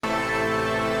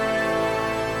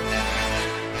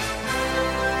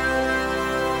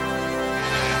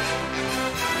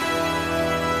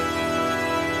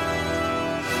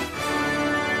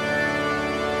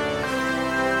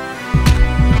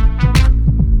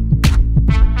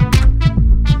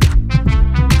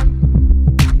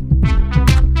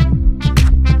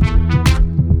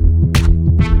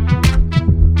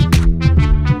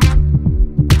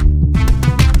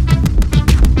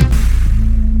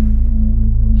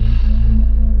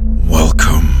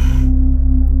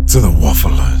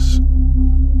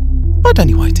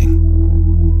Penny Whiting.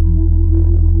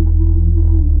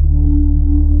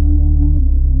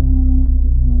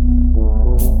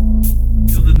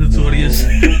 You're the notorious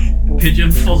pigeon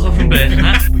fucker from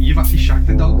Birkenhead. But you've actually shagged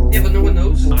the dog. Yeah, but no one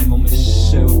knows. My mum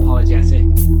is so apologetic.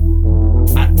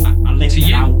 I live To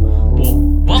you? now, but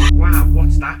What? Wow,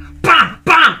 what's that? Bam!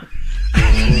 Bam!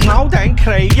 Now then,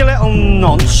 Craig, you little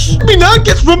nonce. Me nan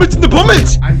gets vomit in the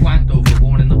vomit! I wanked over a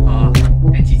woman in the park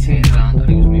and she turned around and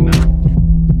it was me man.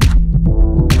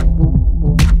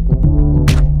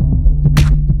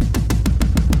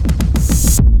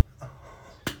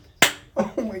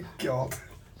 Oh my god.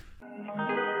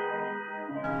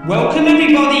 welcome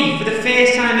everybody for the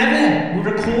first time ever.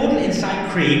 We're recording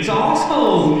inside Craig's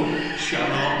arsehole. Shut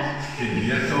up.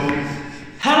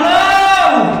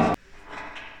 Hello!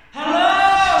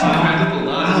 Hello!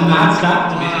 Incredible, How mad's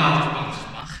that?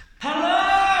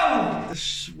 Hello! The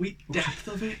sweet depth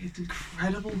of it is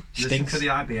incredible. Stinks. Listen to the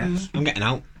IBS. I'm getting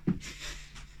out.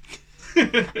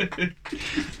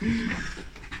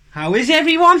 How is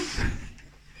everyone?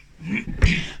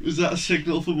 Was that a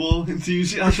signal for more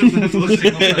enthusiasm than it was?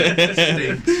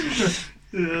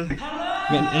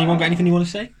 Yeah. Anyone got anything you want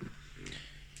to say?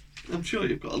 I'm sure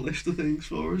you've got a list of things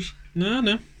for us. No.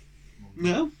 No?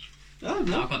 Oh,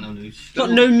 no. I've got no news.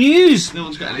 Got no news. No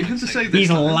one's got anything to say this He's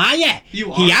a time. liar.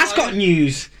 You are He a has liar. got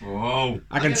news. Whoa.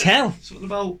 I can tell. Something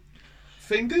about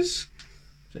fingers?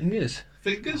 Fingers.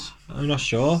 Fingers? I'm not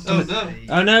sure. Oh, no.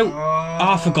 Oh no! Oh,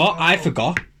 I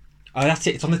forgot. Oh, that's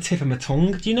it. It's on the tip of my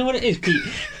tongue. Do you know what it is, Pete?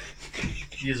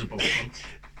 He is a boat one.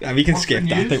 Yeah, we can What's skip the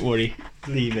that. news? Don't worry.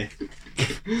 Leave it.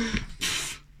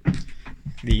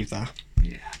 Leave that.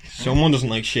 Yeah. Someone doesn't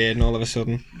like sharing all of a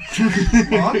sudden.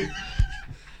 What?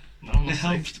 No, I'm It not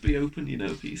helps to be open, you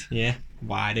know, Pete. Yeah,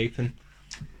 wide open.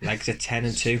 Legs are 10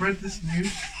 and 2. Spread this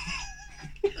news.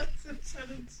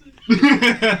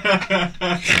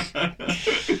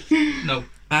 No.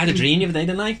 I had a dream the other day,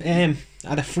 didn't I? I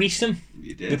had a threesome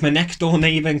You did. with my next door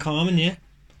neighbour in Carmen. Yeah,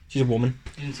 she's a woman.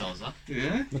 You didn't tell us that.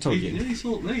 Yeah. I told you. Yeah, he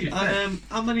told me.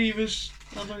 How many of us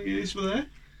were there?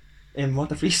 What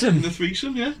the In threesome? the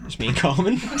threesome, yeah? It's me and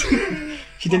Carmen.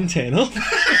 She didn't turn up.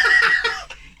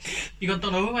 You got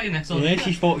done over by your next door. Yeah,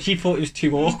 she thought it was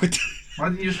too awkward. Why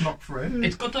didn't you just knock through?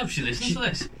 It's good to have she listens to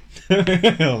this.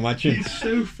 Oh, imagine. He's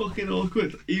so fucking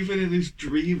awkward. Even in his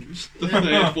dreams, the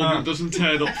third woman doesn't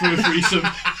turn up for a threesome.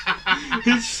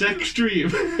 His sex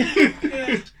dream.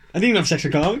 I didn't even have sex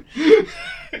with Carmen.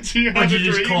 So you Why had did a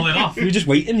you just dream? call it off? We were just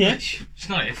waiting, yeah. It's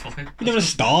not it, fucking. You don't want to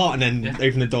start and then Yeah.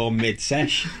 open the door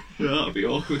mid-sesh. Yeah, that'd be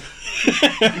awkward.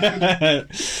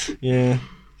 Yeah,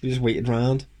 we just waited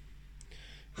round.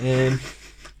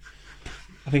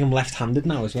 I think I'm left-handed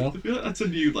now as well. I feel like that's a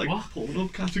new like What?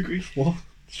 Pornhub category. What?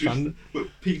 Just with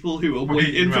people who are Waiting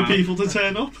waiting for round. people to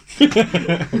turn up.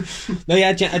 No, yeah,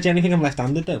 I genuinely think I'm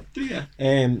left-handed though. Do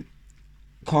you?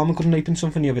 Carmen couldn't open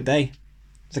something the other day.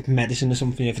 It's like medicine or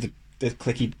something, you know, for the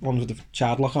clicky ones with the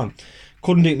child lock on.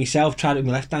 Couldn't do it myself, tried it with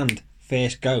my left hand,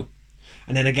 first go.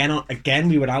 And then again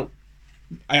we were out.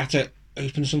 I had to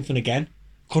open something again.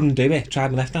 Couldn't do it,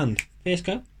 tried my left hand, first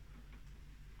go.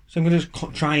 So I'm going to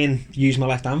just try and use my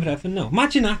left hand for everything now.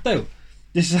 Imagine that though.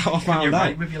 This is how I Can you found out.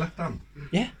 write with your left hand?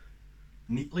 Yeah.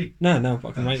 Neatly. No,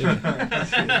 I can write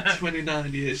it.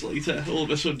 29 years later, all of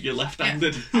a sudden you're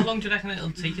left-handed. How long do you reckon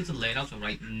it'll take you to learn how to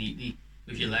write neatly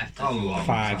with your left? A long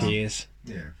 5 time. years.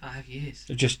 Yeah. 5 years.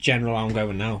 Of just general how I'm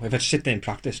going now. If I sit there and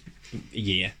practice a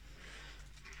year.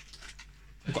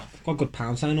 I've got a good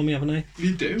pound sign on me, haven't I?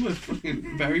 You do, a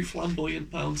fucking very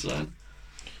flamboyant pound sign.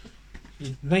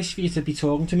 Nice for you to be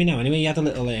talking to me now. Anyway, you had a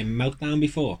little meltdown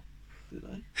before. Did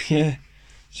I? Yeah.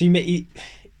 So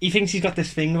he thinks he's got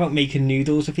this thing about making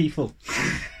noodles for people.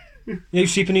 You know,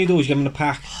 super noodles, you get them in a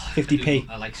pack, 50p.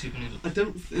 I like super noodles. I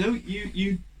don't know,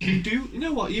 you do, you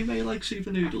know what, you may like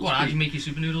super noodles. What, how do Pete. you make your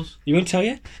super noodles? You won't tell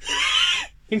you?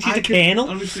 Thinks he's I a can- colonel.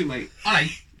 Honestly, mate,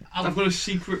 Alright, I've got a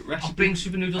secret I'll recipe. bring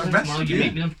super noodles A in tomorrow, you recipe?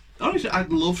 make me them. Honestly, I'd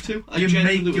love to. I You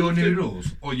genuinely make would your love to. noodles,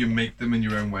 or you make them in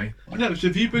your own way. No, so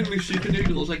if you bring me super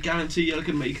noodles, I guarantee you I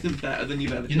can make them better than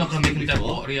you've ever You're not going to make them tasted dead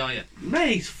before. watery, are you?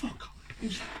 Mate, fuck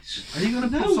off. Are you going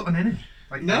to No. put something in it?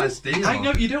 Like No, LSD? I or-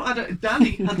 know you don't add it.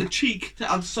 Danny had the cheek to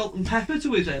add salt and pepper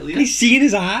to his earlier. He's seen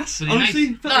his ass. So they're Honestly,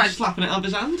 nice. felt like Alright. slapping it out of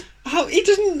his hand. How he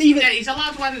doesn't even. Yeah, he's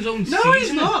allowed to add his own No, seasoning.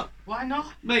 he's not. Why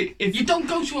not? Mate, if You don't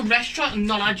go to a restaurant and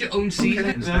not add your own Cook in it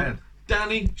seasoning. instead.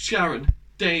 Danny, Sharon,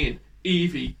 Dane,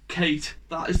 Evie, Kate,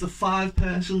 that is the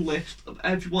 5-person list of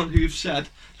everyone who've said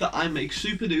that I make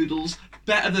super noodles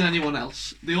better than anyone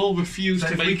else. They all refuse So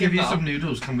to if we make give them you now. some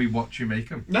noodles, can we watch you make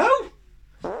them? No!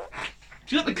 Do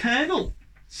you got the Colonel?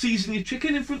 Season your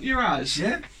chicken in front of your eyes.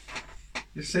 Yeah.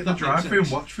 You sit in That the makes drive-through and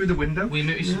sense. watch through the window. We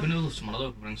make me super noodles tomorrow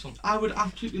though. Bring some. I would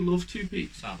absolutely love to,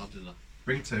 Pete. Sad, I'll do that.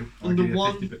 Bring 2. I'll Under give you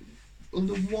one. 50 bit.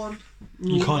 Under one.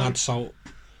 You rule can't then. add salt.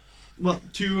 Well,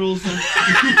 2 rules then.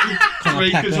 Can't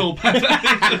Break add us pepper. all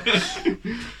pepper.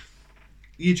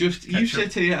 you Ketchup.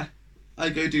 sit here. I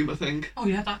go do my thing. Oh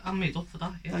yeah, I'm made up for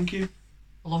that. Yeah. Thank you.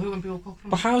 I love it when people cook for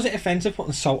me. But how is it offensive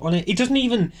putting salt on it? He doesn't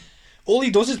even. All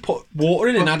he does is put water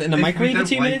in and add it in the If microwave we for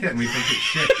 2 don't like minutes. it and we think it's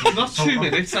shit. Not 2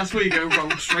 minutes. That's where you go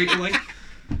wrong straight away.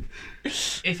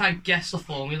 If I guess the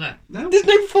formula, No. There's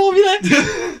no formula.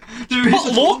 There is a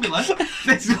Potluck? formula.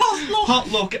 There's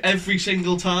potluck every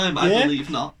single time. I Yeah. believe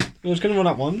not. I was going to run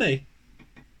out one day.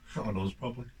 Not on us,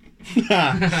 probably.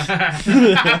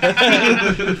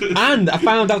 And I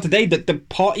found out today that the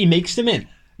pot he makes them in,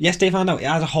 yesterday I found out it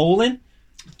has a hole in.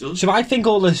 It does. So I think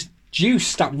all this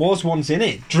juice that was once in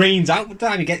it drains out by the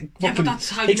time you get yeah, but fucking. that's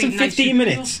how you Takes make them nice 15 super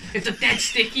minutes. noodles. If they're dead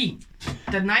sticky,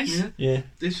 they're nice. Yeah. Yeah.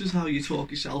 This is how you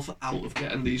talk yourself out of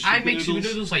getting these. I super make super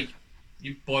noodles. noodles like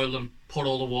you boil them, put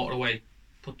all the water away,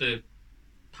 put the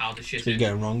powder shit So you're in,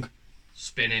 going wrong.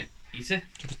 spin it, eat it,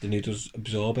 Just the noodles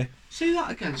absorb it. Say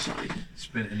that again. Sorry.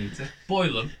 Spin it and eat it.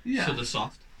 boil them Yeah. so they're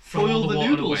soft. Throw all Boil the water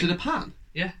noodles away. in a pan.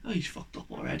 Yeah. Oh, he's fucked up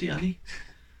already, hasn't he?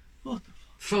 What?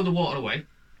 Throw the water away.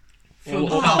 Throw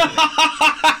the Oh.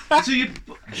 powder in. So you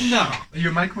no. Are you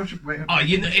a microwave? Oh,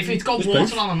 if it's got Just water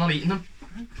both. on, I'm not eating them.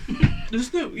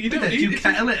 There's no. You don't Do need you it.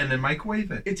 kettle it and then microwave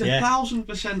it? It's a Yeah.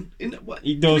 1000% in what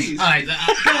He does. Please. Alright,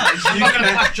 I'm not going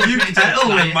to pass You judgment into kettle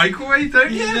the and microwave,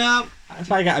 don't you? No, That's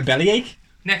why I got a bellyache.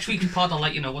 Next week's pod, I'll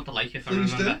let you know what they're like if I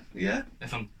please do. remember. Yeah.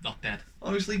 If I'm not dead.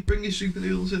 Honestly, bring your super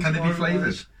noodles in. Can they be tomorrow,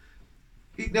 flavoured?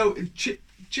 guys. No,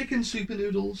 chicken super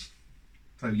noodles.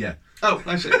 So yeah. Oh,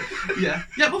 I see. Yeah.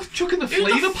 Yeah, well, chucking the Who the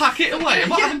flavour packet away. I'm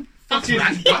not Yeah, having that's fucking-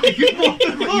 right.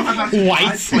 You have actually White.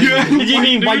 tried flavoured Yeah. Did you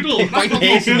mean white, noodle. white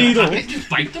paste noodles? Just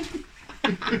bite them.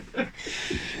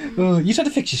 Oh, you tried to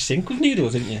fix your sink with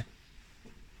noodles, didn't you?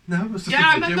 No, it was just Yeah,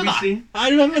 I a video remember we that. seen. I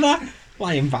remember that.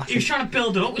 Lying He was bastard. trying to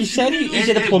build it up. He with said he noodles.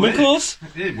 did a plumbing works. course.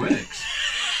 It works.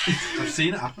 I've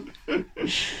seen it happen.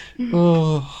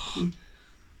 Oh.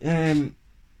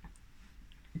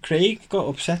 Craig got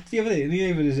upset the other day, didn't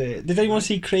he? Over his, did anyone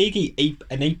see Craig eat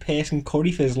an 8-person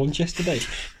curry for his lunch yesterday?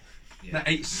 They're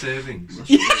 8 servings.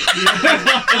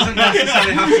 Doesn't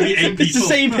necessarily have to be 8 people. It's the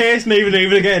same person over and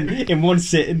over again in one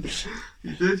sitting.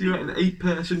 You did. You had an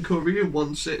 8-person curry in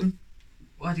one sitting.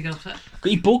 Why'd you get upset? But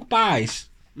he bulk buys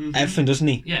everything, doesn't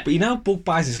he? Yeah. But he now bulk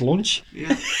buys his lunch.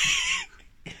 Yeah.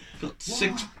 Got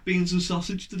 6 beans and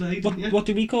sausage today, What, didn't you? what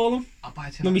did we call him? I'll buy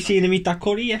it. When we seen him eat that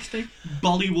curry yesterday?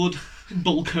 Bollywood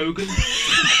Bulk Hogan.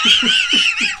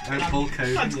 Bulk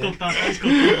Hogan, That's yeah. good, that's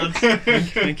good.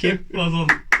 Thank you. Well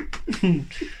done.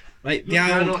 Right, the Yeah,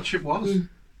 I know old... what it was.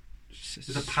 It's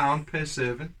 £1 per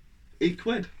serving. £8.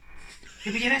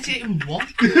 Yeah, but you get it in one.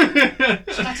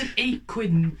 So that's an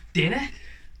 £8 dinner.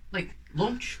 Like,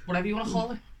 lunch, whatever you want to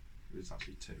call it. It's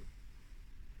actually 2.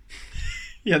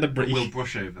 Yeah, the But break. we'll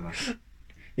brush over that.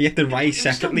 You have the rice It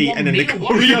was separately still and then the one meal,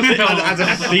 curry wasn't it? as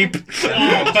a soup.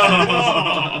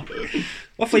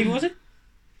 What flavour was it?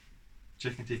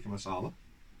 Chicken tikka masala.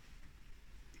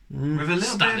 Mm. With a little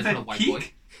Standard bit for a of a white boy.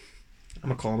 kick.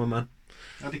 I'm a Corman man.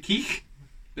 Had a kick.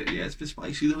 But yeah, it's a bit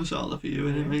spicy, the masala for you,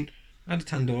 anyway. I had a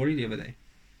tandoori the other day.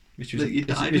 Which was That you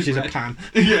dyed which with is a red. pan.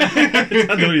 Yeah.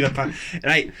 Tandoori's a pan.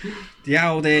 Right. The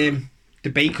old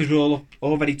debate, because we're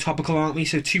all very topical, aren't we?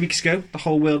 So 2 weeks ago, the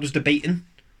whole world was debating.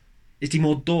 Is there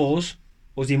more doors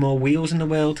or is there more wheels in the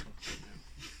world?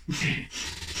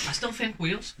 I still think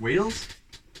wheels. Wheels.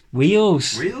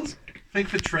 Wheels. Wheels. Think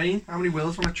for train. How many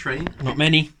wheels on a train? Not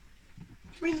many.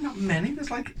 I mean, not many.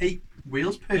 There's like 8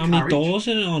 wheels per How many carriage. doors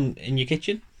are in your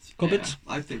kitchen? Cupboards?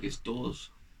 Yeah, I think it's doors.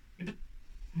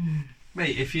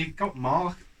 Mate, if you got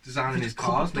Mark designing his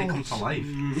cars, they come to life.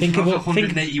 Think of That's a all, think,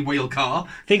 180 wheel car.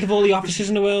 think of all the offices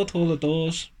in the world, all the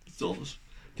doors. Doors.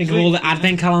 Think of all the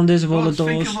advent calendars of all the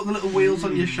Think doors. of all the little wheels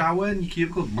on your shower and your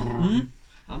cubicle.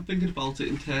 I'm thinking about it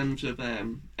in terms of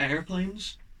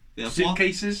airplanes. They have what?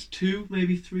 Suitcases. 2,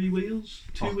 maybe 3 wheels?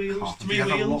 2 Fuck wheels? off. Have 3 you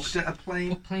ever wheels? looked at a plane?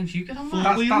 What planes you get on Four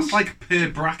that? wheels? That's like per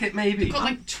bracket, maybe. They've got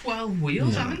like 12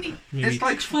 wheels, No. haven't they? Maybe. It's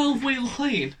like 12-wheel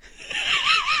plane.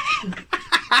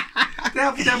 they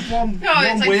have one No,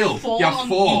 it's like wheel. 4 You have on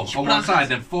 4 each on one bracket. side,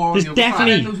 then 4 on There's the other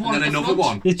definitely- side, There's one and at then the another front.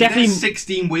 one. There's So definitely-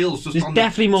 16 wheels just There's on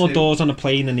definitely the more two. doors on a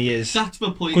plane than there is. That's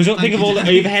my point. Because think of all the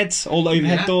Thank you. overheads, all the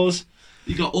overhead Yeah. doors.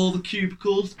 You got all the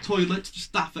cubicles, toilets,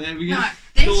 staff areas. Nah,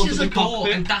 door this to is the a door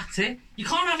cockpit. and that's it. You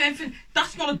can't have everything.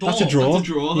 That's not a door. That's a drawer. That's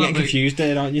a drawer, You're that getting big. confused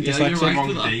there, aren't you? Yeah, Dyslexic. you're right Wrong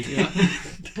for that. D.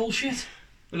 Yeah. Bullshit.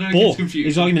 I don't think it's But his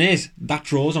confusing. argument is that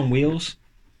drawer's on wheels.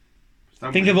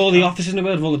 Think of all the offices in the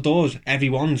world, of all the doors.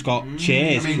 Everyone's got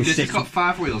chairs I mean, with this has 6 got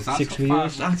 5 wheels. That's 6 got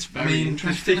wheels. 5. That's I very mean, there's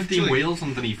interesting. 15 actually. wheels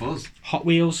underneath us. Hot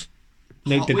Wheels.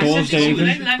 No, Hot the Wheels doors is don't huge,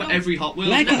 even. Lego. but every Hot Wheels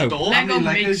Lego. has a door. Lego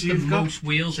many Legos makes the you've got? most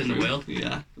wheels in the world,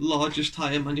 Yeah, largest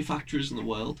tyre manufacturers in the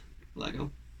world.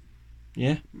 Lego.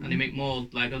 Yeah. and they make more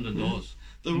Lego than doors.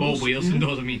 They're More also- wheels than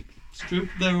doors. I mean, It's true.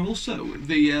 They're also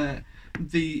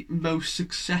the most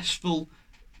successful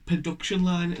production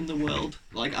line in the world.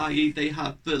 Like, i.e., they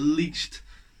have the least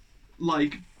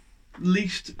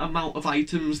amount of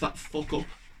items that fuck up.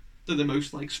 They're the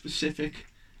most specific.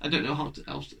 I don't know how to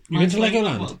else. You been to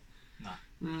Legoland? No, I I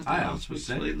don't know have, how to was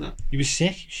sick. explain that. You were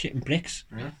sick, shitting bricks.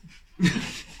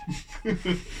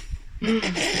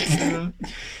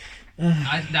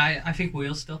 I think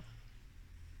wheels still.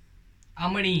 How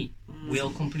many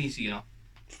wheel companies do you know?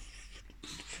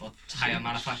 Or tyre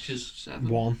manufacturers? 7.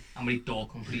 1. How many door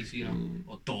companies do you know?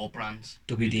 Or door brands?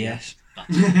 WDS.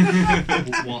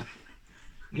 That's one.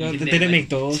 Yeah, You they can didn't name, make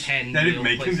doors. 10 They wheel didn't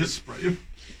make them, places. just spray them.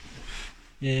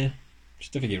 Yeah.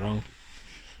 Just don't think you're wrong.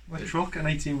 A truck, an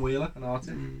 18-wheeler, an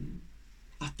Arctic.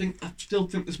 I still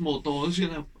think there's more doors.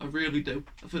 I really do.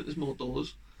 I think there's more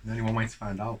doors. There's only one way to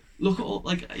find out. Look at all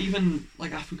even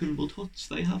African mud huts.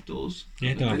 They have doors.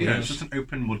 Yeah, they have Yeah, doors. it's just an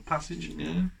open mud passage.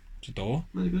 Yeah, It's a door.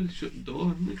 maybe they shut the door,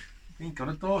 haven't they? You ain't got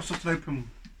a door, it's just an open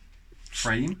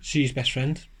frame. Sue's best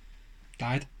friend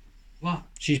died. What?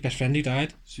 Sue's best friend who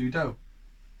died. Pseudo.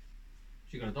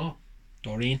 She got a door.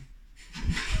 Doreen.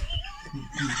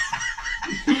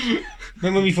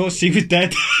 Remember when we thought Sue was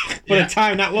dead? What Yeah. a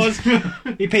time that was.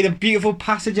 He paid a beautiful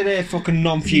passage at her fucking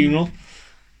non-funeral.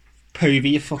 Povey,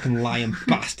 you fucking lying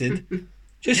bastard.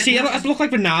 Just see her, I look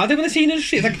like Ronaldo when I seen her in the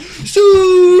street. It's like,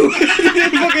 Sue!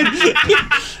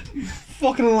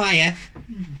 fucking liar.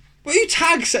 But who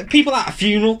tags people at a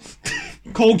funeral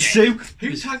called Sue?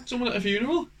 Who tagged someone at a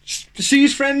funeral?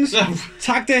 Sue's friends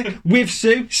tagged her with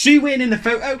Sue. Sue went in the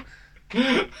photo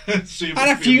at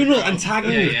a funeral and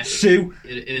tagging Yeah, yeah. Sue.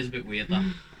 It is a bit weird that.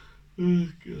 Oh,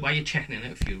 God. Why are you checking in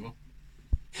at a funeral?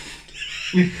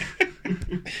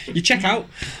 You check out.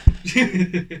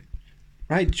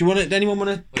 Right, do you want to? Anyone want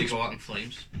to? Or you go out in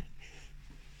flames?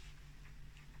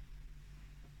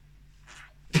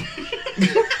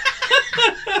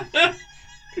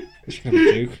 It's gonna be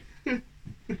a joke.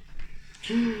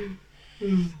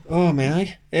 Oh,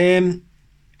 may I?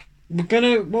 We're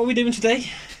gonna. What are we doing today?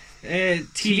 TV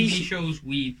TV. shows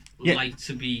we'd Yeah. like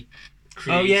to be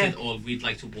Oh, yeah. created or we'd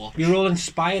like to watch. We were all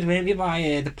inspired, weren't we,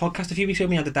 by the podcast a few weeks ago.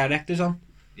 We had the directors on.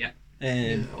 Yeah.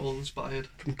 Yeah, all inspired.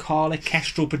 From Carla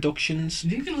Kestrel Productions.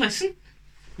 You can listen.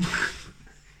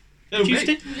 Oh,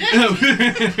 Tuesday.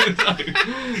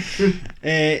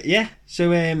 mate. Yeah. So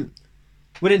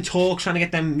we're in talks trying to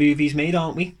get them movies made,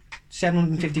 aren't we?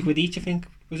 750 quid each, I think,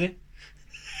 was it?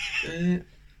 It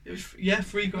was, yeah,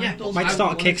 $3,000. Yeah, Might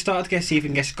start a Kickstarter to see if we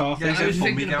can get Scarface. Yeah, I was Put me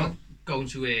thinking down. about going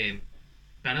to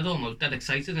Benidorm. I was dead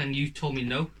excited, and you told me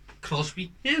no.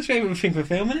 Crosby. Yeah, that's what we think we're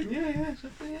filming it. Yeah,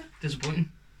 exactly, yeah. Disappointing.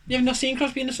 You have not seen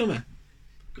Crosby in the summer?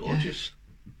 Gorgeous.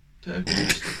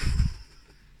 Turquoise.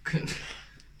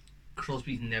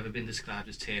 Crosby's never been described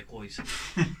as turquoise.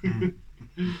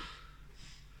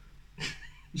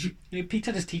 Pete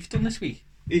had his teeth done this week.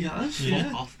 He has, Fuck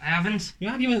yeah. off. I haven't. You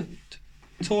have you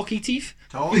talky teeth?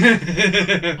 Talk. Oh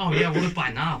yeah, I would have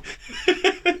by now.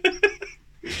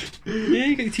 Yeah,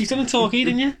 you got your teeth done in talky,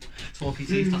 didn't you? Talkie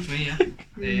teeth, that's me, yeah.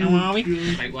 How are we?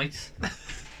 White white.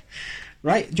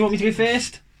 Right, do you want me to go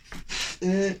first?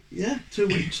 Yeah, 2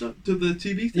 weeks up to the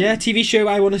TV thing. Yeah, TV show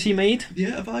I want to see made.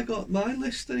 Yeah, have I got my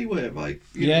list anywhere? Have I?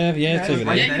 Yeah, it's it's over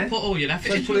right there. Yeah, there. you put all your effort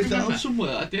Did I into put it, it down remember?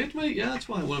 somewhere? I did, mate. Yeah, that's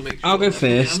why I want to make sure. I'll go I have my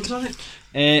first. hands on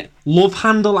it. Love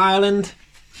Handle Island.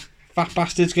 Fat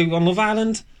bastards go on Love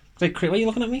Island. Like, why are you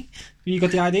looking at me? You got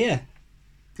the idea?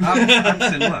 I'm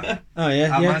similar. Oh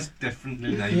yeah, I'm yeah, as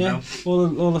differently named yeah. though.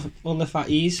 All the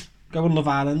fatties go on Love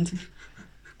Island.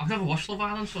 I've never watched Love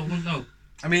Island, so I wouldn't know.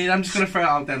 I mean, I'm just going to throw it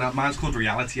out there now. Mine's called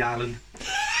Reality Island.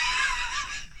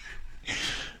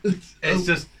 It's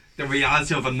just the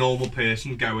reality of a normal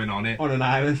person going on it. On an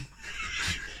island.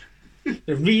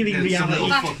 The really Yeah, reality. Well,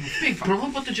 that's fucking Big Brother,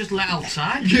 but they're just let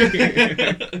outside.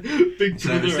 Big So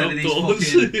brother instead of these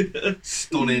outdoors. fucking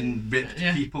stunning, ripped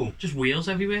Yeah. people. Just wheels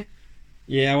everywhere.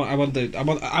 Yeah, I want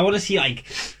to see like,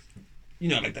 you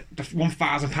know, like the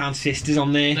 £1,000 sisters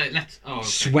on there Like, let's. Oh, okay.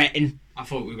 sweating. I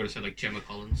thought we were going to say like Gemma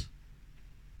Collins.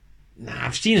 Nah,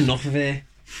 I've seen enough of her.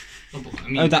 No, but, I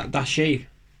mean, Oh, that shape.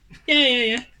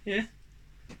 Yeah.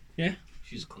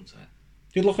 she's a cunt.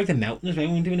 You'd look like they're melting as well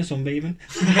when you're doing a sunbathing.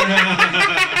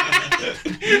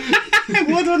 It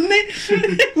would, wouldn't it?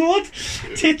 It would.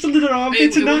 Tits under their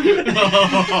armpits and that.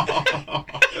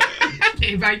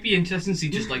 It might be interesting to see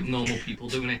just like normal people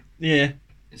doing it Yeah.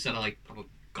 instead of like proper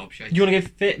gobshite. Do you want to get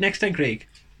fit next then, Craig?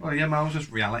 Well, yeah, mine was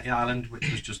just Reality Island, which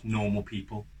was just normal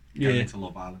people getting Yeah. into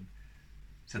Love Island.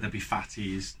 So there'd be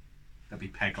fatties, there'd be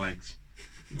peg legs.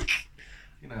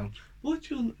 You know. What?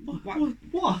 Your You're Well,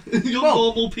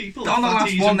 normal people. On the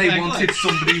last fatties one, and they peg wanted legs.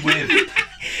 somebody with.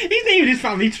 He's naming his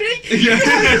family tree. I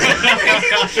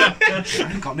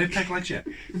haven't got no peg legs yet.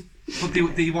 But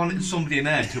they wanted somebody in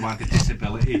there who had a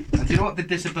disability. And do you know what the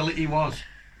disability was?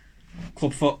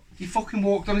 Clubfoot. He fucking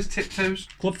walked on his tiptoes.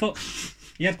 Clubfoot.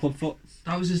 He had clubfoot.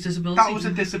 That was his disability. That was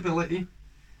a disability.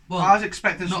 well, I was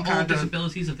expecting some not all kind of...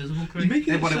 disabilities are visible, You're Craig. making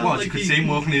Yeah, it what it sound was, like you could see him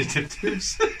walking on his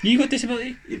tiptoes. You got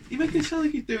disability? You're making it sound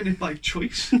like he's doing it by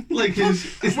choice. Like his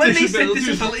When they said disability was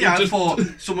disability, fucking I just- thought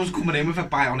someone's coming in with a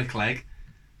bionic leg.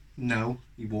 No,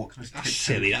 he walks on his That's tiptoes.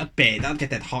 silly. That'd be. That'd get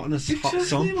that hot in his hot Exactly,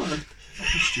 sun. man.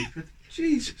 Fucking stupid.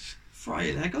 Jesus. Fry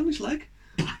an egg on his leg.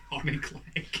 Bionic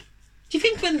leg. Do you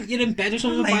think when you're in bed or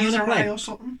something, with a Laser bionic eye leg, or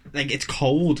something. like it's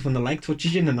cold when the leg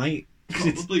touches you in the night? 'Cause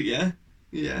it's Probably, yeah.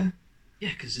 Yeah. Yeah,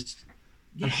 because it's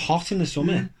and hot in the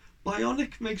summer.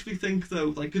 Bionic makes me think though,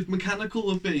 like, if mechanical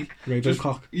would be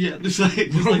Robocock. yeah, just like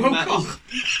metal. Robocock.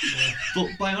 But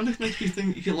bionic makes me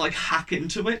think you can like hack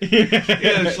into it.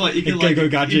 Yeah, it's like you can like Go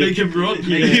gadget. you make him run.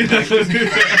 Yeah. You know?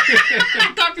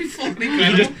 That'd be fucking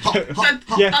incredible.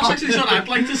 Yeah. That's actually something I'd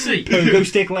like to see. Pogo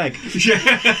stick leg.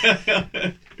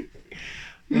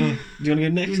 Yeah. Do you want to go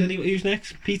next? Who's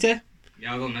next? Peter?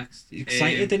 Yeah, I'll go next. He's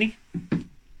excited, didn't he?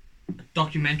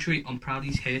 Documentary on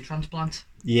Proudy's hair transplant.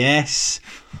 Yes.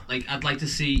 Like, I'd like to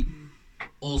see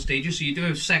all stages. So you do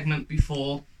a segment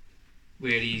before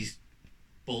where he's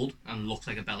bald and looks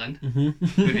like a bellend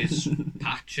with his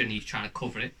patch and he's trying to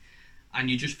cover it. And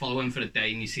you just follow him for a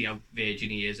day and you see how virgin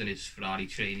he is and his Ferrari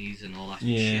trainees and all that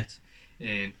Yeah.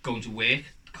 shit. Going to work,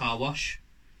 car wash.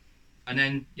 And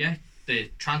then, yeah,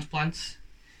 the transplant.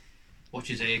 Watch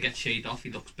his hair get shaved off, he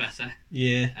looks better.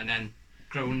 Yeah. And then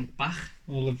growing back.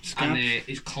 All the And scabs.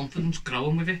 his confidence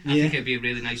growing with it. I Yeah. think it'd be a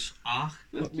really nice arc.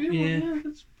 Yeah,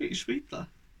 that's pretty sweet. That.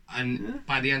 And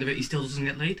by the end of it, he still doesn't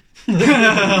get laid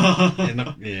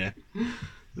Yeah.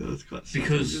 That's quite sad.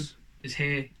 because his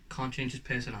hair can't change his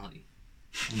personality.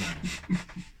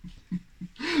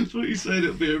 That's what you said.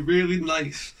 It'd be a really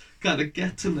nice kind of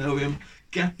get to know him,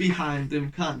 get behind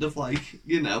him, kind of like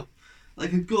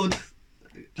like a good.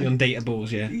 The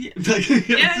undateables, yeah. Yeah, like, it's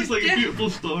Yeah, just like yeah. a beautiful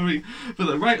story. But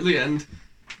then right at the end,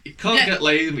 he can't Yeah. get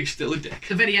laid and he's still a dick. At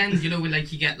the very end, when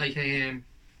like you get like a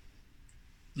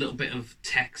little bit of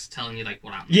text telling you like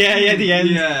what happened. Yeah, yeah, the end.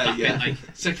 Yeah, That bit, yeah. like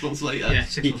 6 months later. yeah,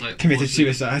 6 He months later. committed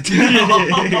unfortunately- suicide.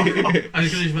 I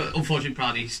was unfortunately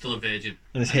proud he's still a virgin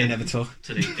And his hair never took.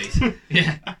 to this date.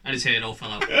 Yeah, and his hair all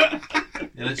fell out. Yeah,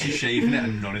 literally shaving it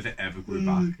and none of it ever grew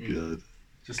back. Oh, God.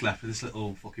 Just left with this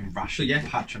little fucking rash So, yeah.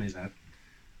 patch on his head.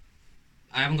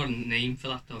 I haven't got a name for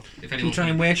that though. If anyone try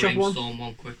can and workshop one? brainstorm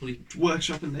one quickly.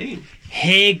 Workshop a name.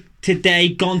 Hig today,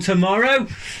 gone tomorrow.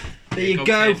 There you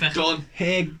go. Perfect. Done.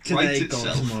 Hig today, Write gone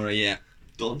itself. tomorrow, yeah.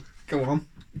 Done. Go on.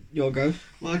 Your go.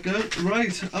 Well, I go.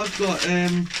 Right, I've got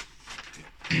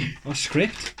Our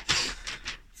script.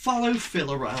 follow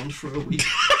Phil around for a week.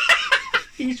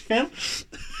 He's Phil.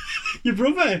 Your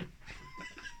brother.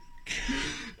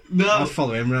 No. I'll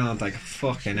follow him round like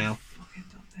fucking hell.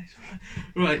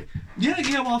 Right. Yeah,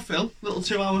 you know what, Phil? Little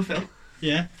 2-hour Phil.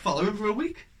 Yeah. Follow him for a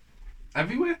week.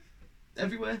 Everywhere.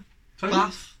 Everywhere. Totally.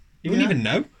 Bath. You wouldn't Yeah. even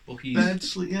know. Bucky's. Bed,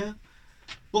 sleep, yeah.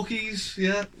 Bookies,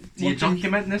 yeah. Do you Watching-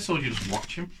 document this or do you just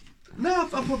watch him? No,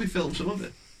 I'll probably film some of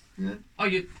it. Yeah. Oh,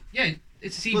 yeah,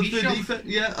 it's a Well, TV the show. default-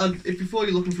 yeah, and if before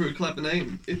you're looking for a clever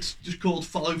name, it's just called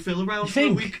Follow Phil Around You for a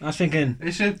think? week. I was thinking.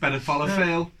 It's a better follow Yeah.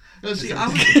 Phil. No, see, I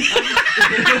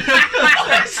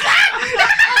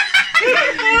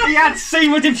He had so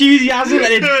much enthusiasm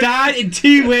and it died in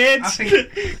 2 I words.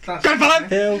 think that's Go follow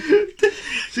Phil.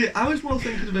 I was more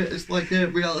thinking of it as like a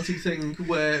reality thing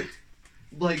where,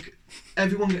 like,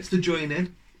 everyone gets to join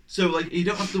in. So, like, you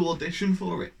don't have to audition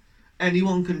for it.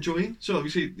 Anyone can join. So,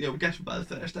 obviously, we're guessing by the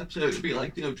first episode, it'd be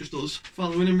like, just us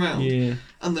following him round. Yeah.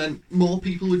 And then more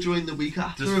people would join the week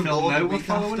after. Does and Phil more know the we're week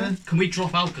following after. him? Can we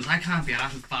drop out? Because I can't be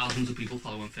around with thousands of people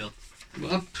following Phil.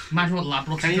 Well, Imagine what Lab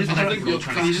looks Can like. you If just like think people you're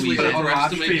trying to easily squeeze put it in. on live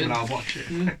overestimating. stream and I'll watch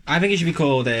it. I think it should be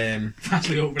called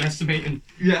Vastly overestimating.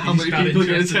 Yeah, how He's many that people are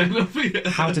going to interested. turn up? Yeah.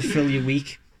 How to Fill Your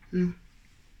Week. Is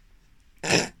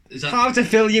that? How to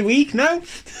Fill Your Week? No?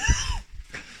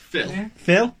 Phil.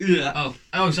 Phil? Yeah.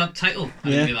 Oh, is that title? I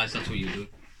Yeah. didn't realise that's what you were doing.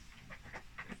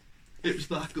 It was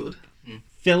that good.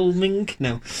 Filming?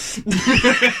 No. Filming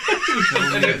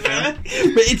it, Phil.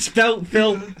 But it's spelled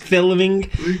Phil.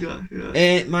 Filming. We got,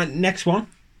 yeah. My next one.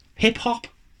 Hip hop.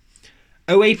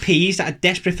 OAPs that are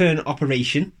desperate for an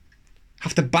operation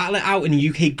have to battle it out in the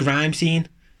UK grime scene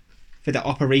for the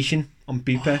operation on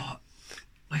Bupa. Oh,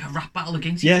 like a rap battle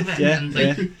against Yeah, each other. yeah, And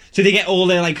like, yeah. So they get all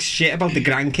their like shit about the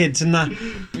grandkids and that.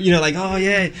 You know, like, oh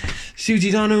yeah,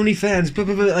 Susie's on OnlyFans, blah,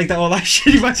 blah, blah, like that, all that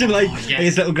shit. Imagine like, yeah.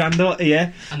 his little granddaughter,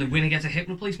 yeah, And the winner gets a hip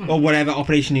replacement. or whatever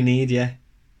operation you need, yeah.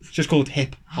 It's just called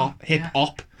hip hop, hip yeah.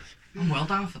 hop. I'm well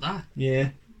down for that. Yeah,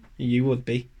 you would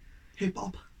be Hip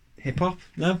hop. hip hop.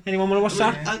 No, anyone want to watch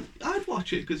that? I'd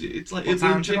watch it because it's like What it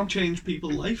time will is it on? change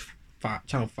people's life.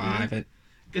 Channel 5. It.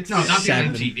 Gets No, the, that'd be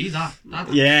on Seven. TV.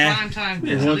 That Yeah. prime time.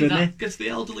 Yeah, telly, wouldn't that. it? gets the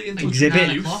elderly in touch Exhibit, with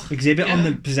 9 youth. o'clock. exhibit on Yeah.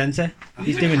 the presenter.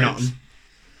 He's Yeah. doing nothing.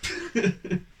 Do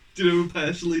you know him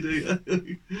personally, do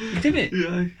you? Exhibit.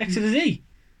 Yeah. X to the Z.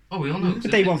 Oh, we all know.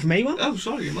 But they one from A1. Oh,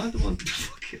 sorry, am I the one?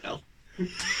 Fucking hell. It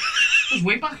was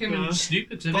way back in Yeah. Snoop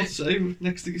About exhibit. to say,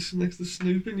 next to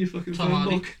Snoop in your fucking Tom phone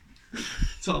Hardy. book.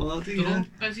 Tom Hardy, Good yeah. old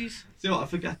Bezzies. You know what, I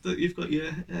forget that you've got your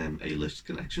A-list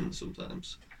connections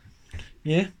sometimes.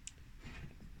 Yeah.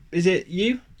 Is it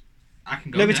you? I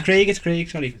can go. No, it's next. Craig. It's Craig.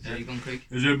 Sorry. There you go, Craig.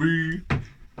 Is it me?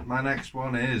 My next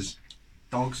one is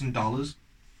dogs and dollars.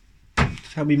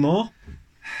 Tell me more.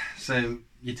 So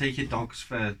you take your dogs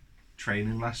for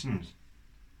training lessons.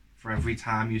 For every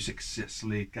time you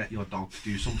successfully get your dog to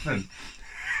do something,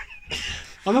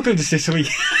 I'm not going to Sicily.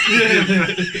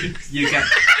 you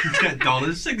get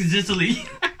dollars. Italy.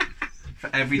 For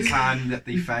every time that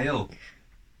they fail,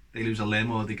 they lose a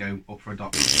limb or they go up for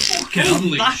adoption.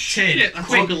 Holy that shit, shit. that's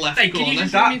Quick, like a left hey, can you corner.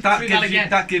 just run me That through gives that you again?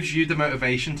 that gives you the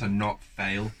motivation to not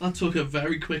fail. That took a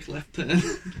very quick left turn.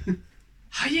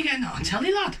 How you getting that on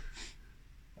telly, lad?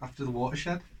 After the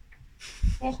watershed,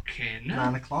 Fucking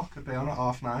 9 no. o'clock, I'd be on at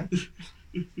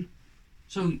 9:30.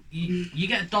 So you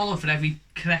get $1 for every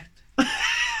correct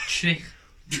trick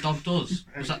the dog does.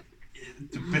 Was that?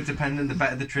 But depending, the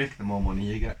better the trick, the more money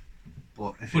you get.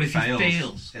 But if But it if he fails,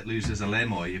 fails- it loses a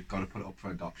limb or you've got to put it up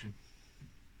for adoption.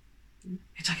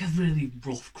 It's like a really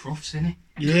rough crufts, isn't it?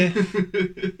 Yeah.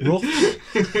 Rough.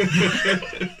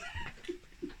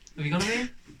 Have you got it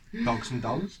in? Dogs and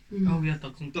dollars. Oh yeah,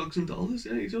 dogs and Dogs and dollars,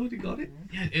 yeah, he's already got it.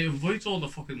 yeah. It avoids all the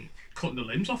fucking cutting the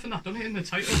limbs off and that, doesn't it? In the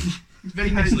title, it's very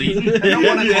misleading. I don't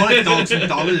want to call it dogs and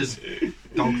dollars.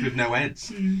 Dogs with no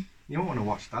heads. You don't want to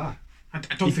watch that. I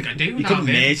don't think I do. You now, couldn't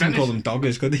mate. mate and call them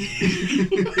doggers, could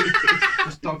he?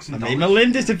 Just dogs I and made my dollars.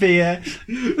 limb disappear.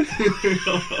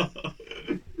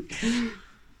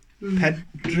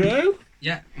 Pedro?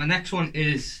 Yeah, my next one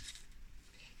is.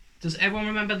 Does everyone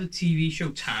remember the TV show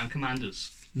Time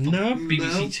Commanders? No. BBC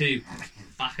No. Two,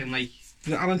 back in like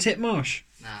Was it Alan Titmarsh?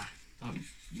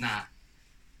 nah.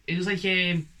 It was like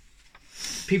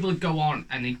people would go on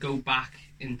and they'd go back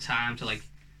in time to like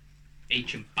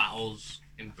ancient battles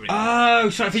in Britain. Oh,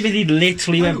 sorry, I think he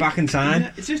literally went back in time.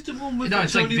 Yeah, is this the one with No,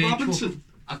 it's like Tony virtual. Robinson?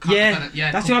 I can't, Yeah,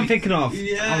 yeah, that's could what I'm be. thinking of.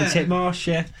 Yeah. Alan Titmarsh,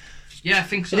 yeah. Yeah, I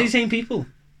think so. Are they the same people?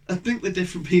 I think they're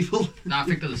different people. No, I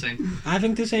think they're the same. I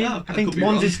think the same. Yeah, I I think could be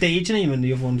one's wrong. his stage name and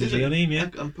the other one's his Is it? real name, yeah.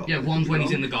 I'm probably Yeah, one's when he's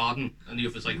wrong. in the garden and the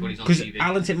other's like when he's on Because TV.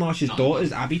 Alan Titmarsh's No.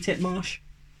 daughter's Abby Titmarsh.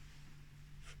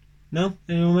 No?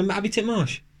 Anyone remember Abby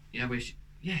Titmarsh?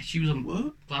 Yeah, she was on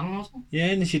What? Glamour Model. Yeah,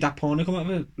 and then she had that porno come out of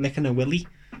her licking a willy.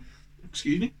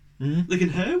 Excuse me? Mm. Licking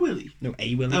her willy? No,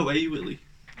 a willy. Oh, a willy.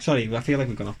 Sorry, I feel like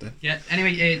we've gone off there. Yeah.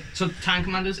 Anyway, so Time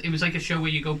Commanders, it was like a show where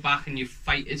you go back and you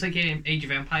fight. It's like Age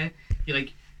of Empire. You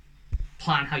like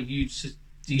plan how you.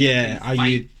 Yeah, are fight.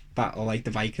 you battle like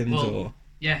the Vikings Well, or...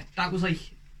 Yeah, that was like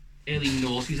early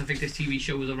noughties. I think this TV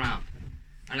show was around,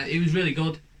 and it was really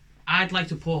good. I'd like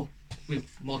to put with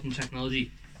modern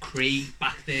technology Craig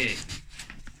back there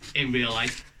in real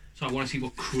life. So I want to see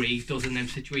what Craig does in them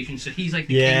situations. So he's like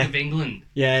the Yeah. king of England,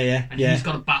 Yeah, and yeah. he's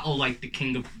got to battle like the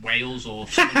king of Wales or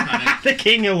someone trying The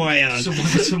King of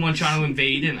Wales. someone trying to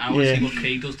invade him. I want to Yeah. see what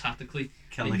Craig does tactically.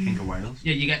 Kill the King of Wales.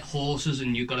 Yeah, you get horses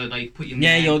and you got to like put your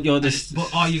Yeah, men- you're and- just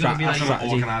But are you going to be strat- like That's not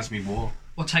strategy. organise me war.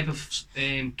 what type of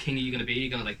king are you going to be? Are you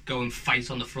going to like go and fight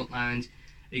on the front lines?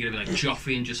 Are you going to be like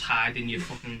Joffrey and just hide in your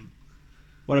fucking...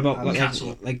 What about what,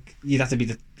 Castle. like you'd have to be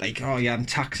the like, oh yeah, I'm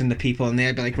taxing the people, and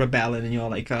they'd be like rebelling, and you're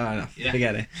like, oh no, Yeah.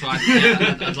 forget it. So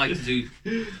I'd like to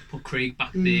put Craig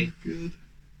back there. Good.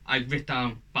 I'd written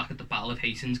down back at the Battle of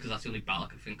Hastings because that's the only battle I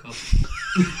can think of.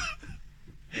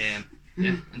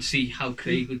 Yeah, and see how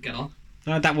Craig would get on.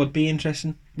 That would be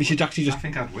interesting. We should actually I just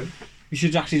think I'd win.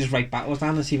 just write battles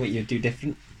down and see what you do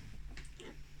different.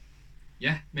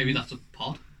 Yeah, maybe that's a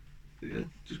pod. Yeah,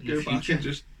 just In the go back future. and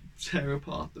just tear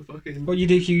apart the fucking... What you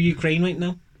do to Ukraine right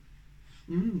now?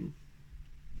 Mm.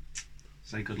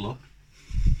 Say good luck.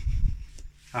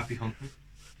 Happy hunting.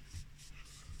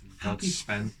 Happy- God's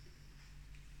spend.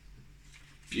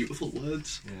 beautiful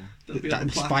words. Yeah. They'll be That on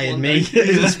the plaque inspired one me. day.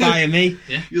 It inspired me.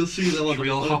 You'll see them on We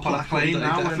all a hop on a plaque one plane day,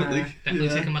 now and, definitely. Definitely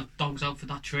Yeah. taking my dogs out for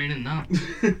that training now.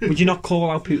 Would you not call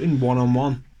out Putin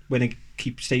one-on-one when it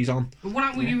stays on? But what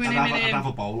happened with you I'd and have, him I'd in, have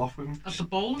a bowl off with him. at the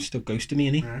bowl? Still ghosting me,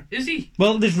 innit? Yeah. Is he?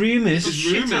 Well, there's rumours. There's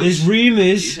Shit, rumours. There's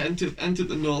rumours. He's entered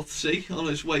the North Sea on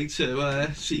his way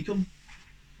to Seacombe.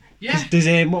 Yeah.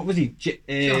 There's what was he?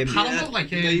 Paddle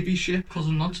like Navy ship.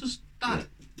 Cousin Nonce's dad.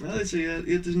 Well, there's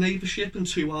a Navy ship and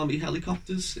 2 Army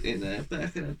helicopters in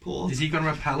Birkenhead Port. Is he going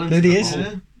to repel him? No, to he the is. bowl?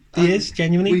 Yeah. He And is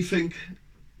genuinely. We think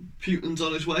Putin's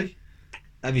on his way.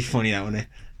 That'd be funny, that wouldn't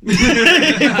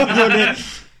it?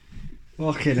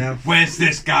 Fucking hell. Where's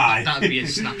this guy? That'd be a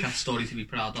Snapchat story to be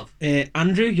proud of.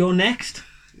 Andrew, you're next.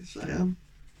 Yes, I am.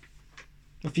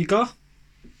 What have you got?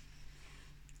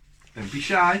 Don't be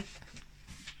shy.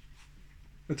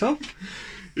 What's up?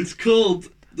 It's called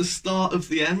The Start of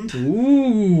the End.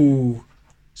 Ooh,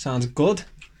 sounds good.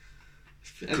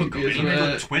 If any of go you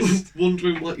anywhere. are Twist.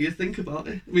 wondering what you think about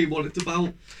it, I mean, what it's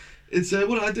about. It's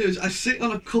what I do is I sit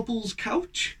on a couple's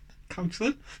couch.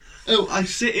 Counselling. Oh, I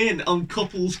sit in on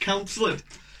couples counselling,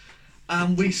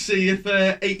 and we see if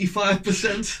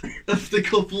 85% of the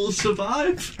couples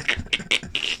survive.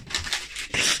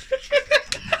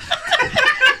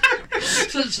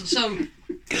 So,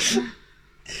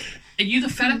 are you the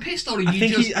therapist or are you I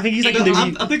think just? I think he's like No,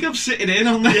 the. I think I'm sitting in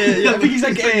on that. I think he's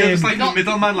like. It's like Not- the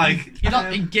middleman, like. You're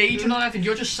not engaging on anything.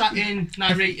 You're just sat in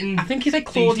narrating. I think he's like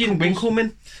Claudian These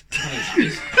Winkleman.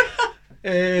 couples.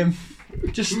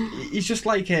 Just he's just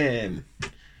like just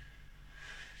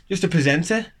a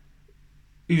presenter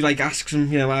who like asks him,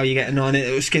 how are you getting on?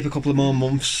 It'll skip a couple of more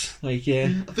months. Like I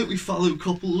think we follow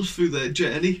couples through their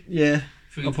journey.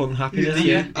 Through- up on happiness.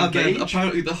 Yeah. And then Engage.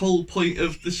 apparently the whole point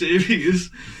of the series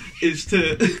is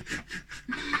to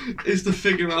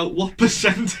figure out what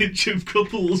percentage of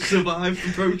couples survive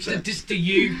the process. Do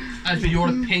you, as your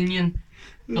opinion,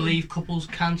 believe couples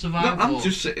can No, survive? I'm or,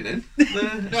 just sitting in. So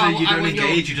No, you I- don't when you're-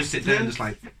 engage, you just sit there and just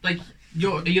like. like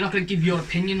you're not going to give your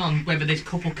opinion on whether this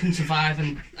couple can survive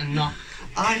and not.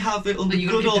 I have it under Are you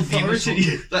good gonna interview us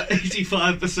authority that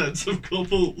 85% of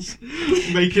couples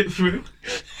make it through.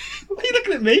 Why are you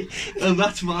looking at me? And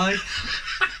that's my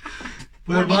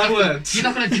What my about- words. You're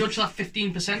not going to judge that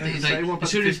 15% that is Say like what as about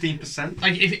soon as 15%?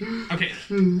 like if it, okay,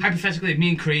 hypothetically, if me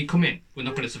and Craig come in, we're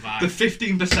not going to survive. The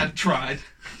 15% tried.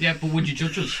 Yeah, but would you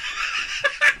judge us?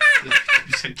 You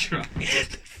said try.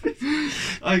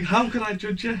 Like, how can I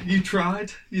judge you? You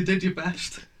tried. You did your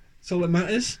best. That's all that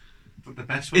matters. But the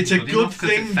best way It's a good good enough 'cause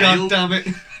thing, it failed.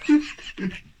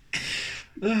 goddammit.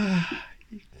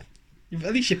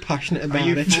 At least you're passionate Are about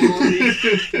you it. for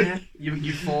the, yeah,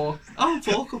 you for I'm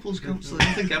for couples counselling.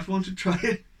 I think everyone should try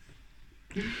it.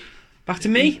 Back to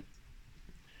me.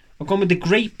 I've gone with the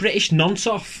Great British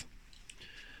Nonce-Off.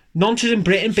 Nonces in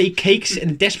Britain bake cakes in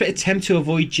a desperate attempt to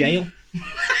avoid jail.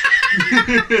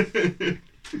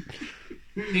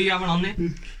 Who are you having on there?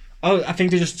 Oh, I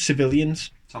think they're just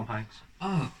civilians. Tom Hanks.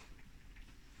 Oh.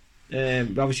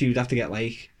 Obviously, you'd have to get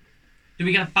like. Do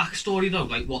we get a backstory though?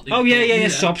 Like what? Oh yeah. Yeah.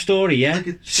 Sob story, yeah. Like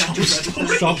a Sob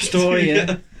story. Sob story,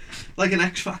 yeah. Like an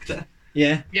X Factor.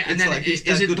 Yeah. Yeah, and It's then like he's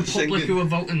is that it the good at public singing. who are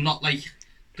voting, not like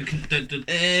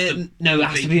the No, it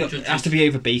has to be. bacon It has to be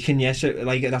over bacon, yeah. So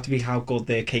like, it'd have to be how good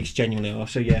their cakes genuinely are.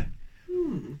 So yeah.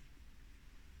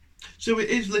 So it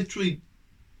is literally,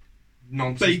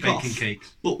 Nonsense Bake baking Off.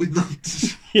 cakes. but with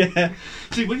nonces. Yeah.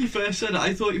 See, when you first said it,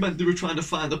 I thought you meant they were trying to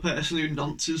find the person who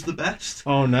nonces the best.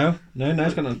 Oh no.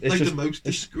 It's gonna. It's Like just. the most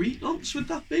discreet nonce, would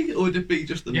that be? Or would it be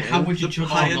just the, Yeah, how would you the judge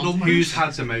higher nonce? numbers? Who's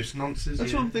had the most nonsense?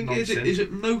 That's what I'm thinking. Is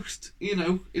it most,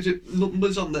 is it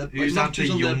numbers on their, like, Who's had notches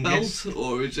the on their youngest? belt?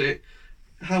 Or is it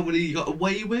how many you got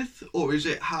away with? Or is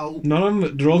it how... None of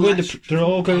them. They're all going Less to. They're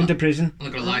all going to prison. I'm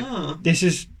not gonna lie. Ah. This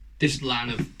is. This line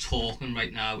of talking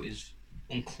right now is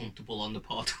uncomfortable on the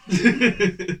pod.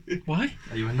 Why?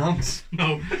 Are you a nonce?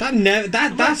 No,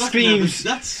 That screams.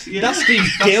 That's, yeah. That screams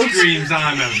That guilt. screams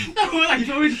I'm a... no.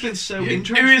 You've always been so Yeah.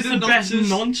 interested Who is the in best nonces.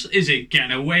 nonce? Is it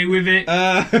getting away with it?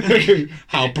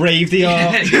 How brave they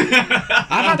are.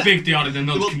 How big they are in the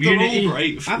nonce Well, community? they're all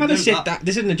brave. I've had a No, sit that- down.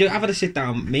 This isn't a joke. I've had a sit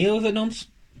down meal with a nonce.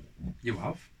 You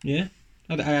have? Yeah,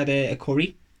 I had a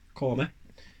curry korma.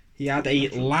 He had a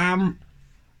lamb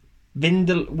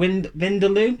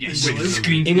vindaloo. Yes, Wait,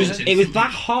 screams It was nonsense.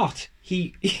 that hot.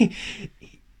 He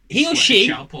or she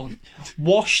Shout porn.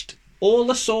 washed all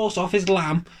the sauce off his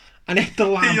lamb and ate the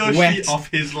He or lamb she wet. off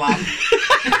his lamb.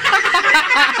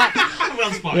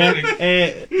 Well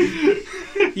spotted.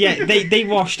 Yeah, they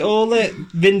washed all the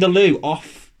vindaloo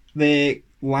off the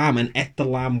lamb and ate the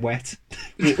lamb wet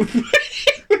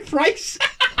with rice.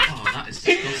 Oh, that is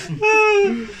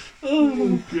disgusting.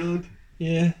 Oh, God.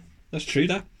 yeah, that's true.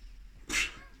 That.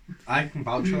 I can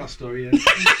vouch for that story. Yeah.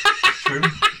 True.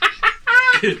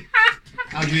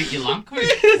 How do you eat your lamb?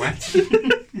 Wet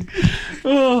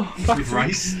Oh, with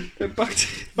rice.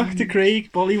 back to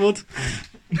Craig Bollywood.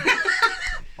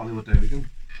 Bollywood Hooligan.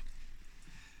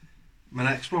 My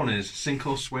next one is sink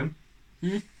or swim.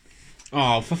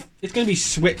 Oh, it's going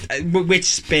to be which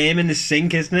sperm in the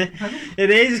sink, isn't it? It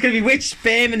is. It's going to be which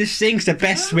sperm in the sink's the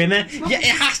best swimmer. Yeah, it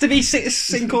has to be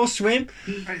sink or swim.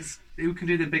 Who can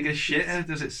do the biggest shit?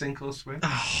 Does it sink or swim?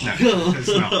 Oh. No, it's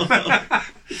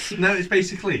not. No, it's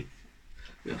basically.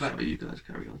 Yeah, sorry, you guys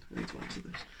carry on. I need to answer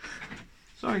this.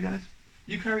 Sorry, guys.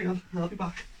 You carry on. I'll be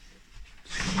back.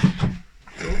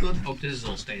 All good. Hope this is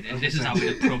all staying in. This is how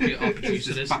inappropriate our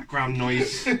producer is. Background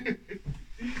noise.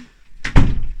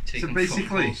 Taking So basically,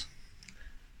 phone calls.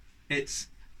 it's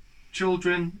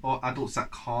children or adults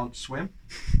that can't swim,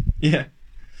 Yeah.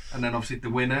 and then obviously the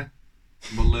winner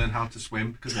will learn how to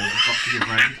swim because they've got to give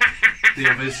ready. The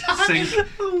others sink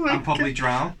and probably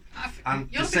drown. And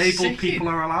You're a bit disabled sick people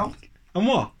here. are allowed. And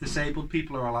what? Disabled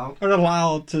people are allowed. Are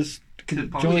allowed to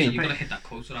probably join? You've got to hit that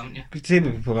quota, haven't you?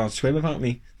 Disabled people can't swim,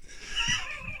 apparently.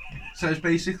 So it's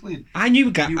basically I knew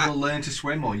a guy. you will learn to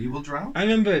swim or you will drown. I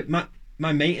remember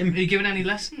my mate Are and you giving any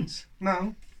lessons?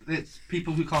 No, it's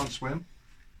people who can't swim.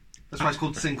 That's why it's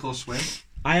called sink or swim.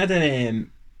 I had a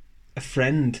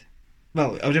friend.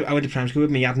 Well, I went to primary school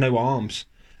with me. He had no arms.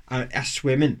 I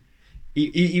swimming. He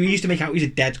used to make out he was a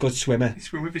dead good swimmer. He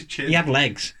swim with his chin. He had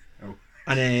legs. Oh.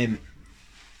 And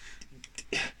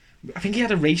I think he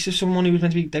had a race with someone who was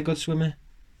meant to be a dead good swimmer.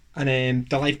 And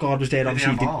the lifeguard was there. Did he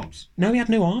Obviously, have arms? no, he had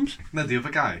no arms. No, the other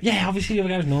guy. Yeah, obviously the other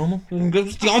guy was normal.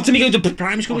 The odds of me going to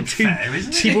primary school with two Unfair,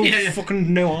 isn't it? people Yeah, yeah.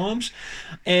 fucking no arms.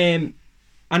 And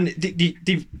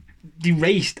they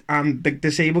raced, and the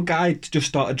disabled guy just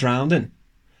started drowning.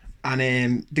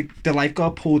 And the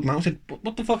lifeguard pulled him out and said,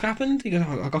 "What the fuck happened?" He goes,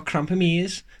 "I got cramp in my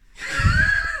ears."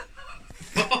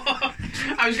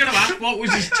 I was going to ask, what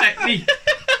was his technique?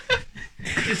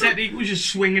 His technique was just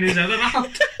swinging his head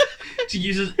around to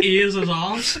use his ears as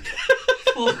arms.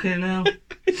 Fucking hell.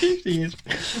 Ears.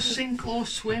 So sink or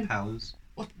swim. Hells.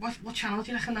 What channel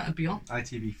do you reckon that would be on?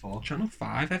 ITV4. Channel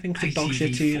 5, I think, for dog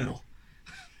shit too. You know.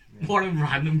 What a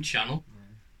random channel.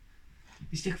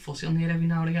 You stick fussy on here every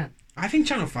now and again. I think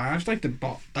Channel 5's like the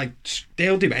bot. Like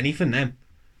they'll do anything. Them.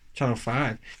 Channel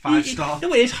 5. 5-star.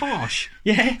 No, it is harsh.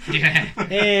 Yeah.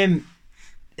 Yeah.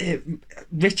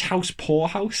 Rich House, Poor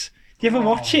House. Do you ever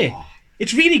watch it?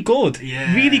 It's really good.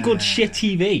 Yeah. Really good shit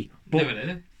TV. But Never did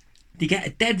it. they get a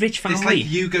dead rich family. It's like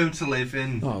you going to live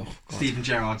in Oh, God. Stephen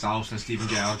Gerrard's house and Stephen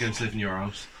Gerrard going to live in your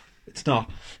house. It's not.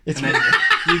 It's And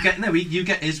then you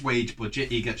get his wage budget,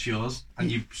 he gets yours,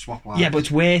 and you swap lives. yeah, but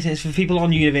it's worse. It's for people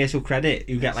on universal credit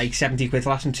who get like 70 quid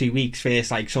last in 2 weeks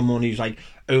versus like someone who's like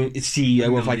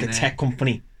CEO of like a Millionaire. tech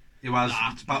company. it was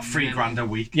That's about $3,000 a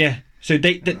week. Yeah. So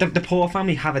the poor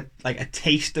family have a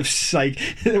taste of like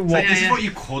what This is what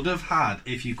you could have had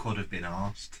if you could have been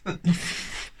asked.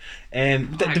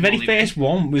 the very first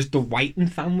one was the Whiten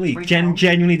family, White family.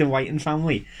 genuinely the Whiten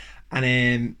family,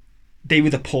 and they were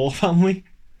the poor family.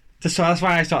 So that's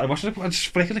why I started watching it. I just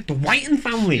flickered like the Whiten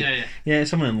family. Yeah. Yeah,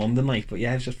 someone in London, like, but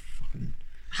yeah, it's just fucking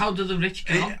How do the rich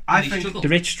get on? I Do they think struggle? the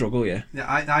rich struggle. Yeah, Yeah,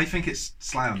 I think it's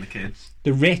sly on the kids.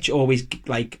 the rich always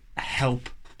like help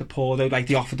the poor though. Like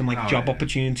they offer them like Oh, job yeah.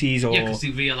 opportunities or Yeah, because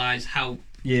they realise how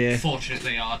yeah, fortunate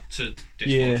they are to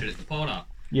Yeah. disfortunate the poor are.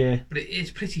 yeah. But it's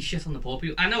pretty shit on the poor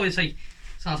people. I know it's like,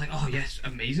 sounds like, oh yes,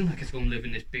 amazing, I get to go and live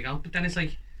in this big house. But then it's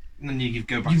like, And then you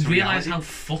go back you to realise reality. how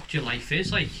fucked your life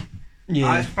is. Like,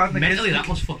 Yeah, The mentally kids, that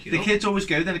must fuck you the up. kids always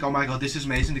go there, they go, oh my god, this is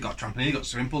amazing, they got trampoline, they got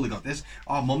swimming pool, they got this.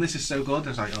 Oh mum, this is so good. And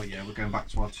it's like, oh yeah, we're going back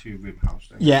to our 2-room house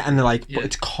then. yeah, and they're like, Yeah. but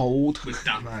it's cold. With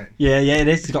damn. Right. Yeah, it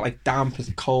is. It's got like damp, it's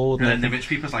cold. And then And the rich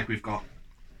people's like, we've got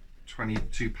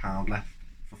 £22 left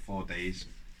for 4 days.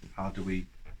 How do we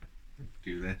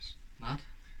do this? Mad.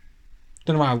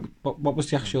 don't know how. What was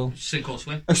the actual? Sink or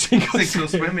swim. I think I Sink or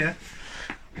swim, yeah.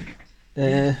 So I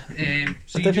you're don't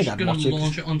think just I'd going watch to it.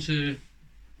 launch it onto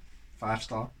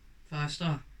 5-star.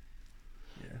 5-star.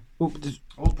 Oh,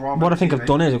 Bravo What I think TV. I've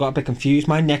done is I got a bit confused.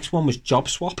 My next one was job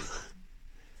swap.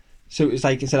 So it was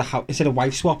like instead of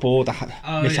wife swap or the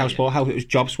Oh, Miss yeah, House yeah. Poor House, it was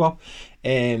job swap.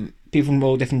 People from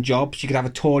all different jobs. You could have a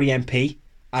Tory MP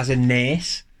as a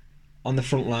nurse on the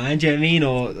front line. Do you know what I mean,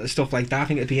 or stuff like that? I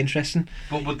think it'd be interesting.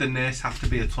 But would the nurse have to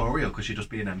be a Tory or could she just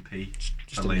be an MP?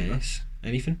 Just for a Labour? nurse,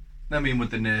 anything. I mean,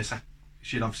 would the nurse,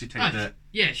 she'd obviously take Ah, the...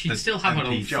 Yeah, she'd the still have her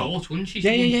MP own job. thoughts, wouldn't she?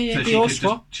 Yeah. So They all she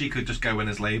swap. could just go in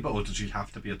as Labour or does she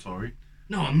have to be a Tory?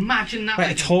 No, imagine that. But a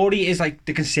like, Tory is like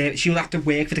the Conservative. She'll have to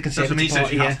work for the That's what I Conservative mean. So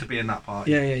Party. she Yeah. has to be in that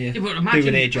party. Yeah. yeah, but Doing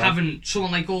imagine their job. having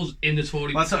someone like us in the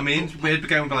Tory. Well, that's what I mean. It's weird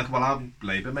going like, well, I'm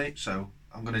Labour, mate, so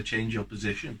I'm going to change your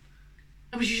position.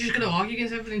 No, but she's just going to argue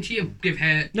against everything. She'll give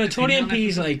her. No, Tory opinion on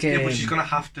MPs everything. like. Yeah, but she's going to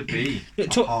have to be Yeah, a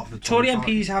part of the Tory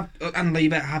Party. MPs have and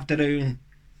Labour have their own.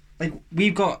 Like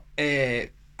we've got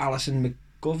Alison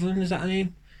McGovern, is that her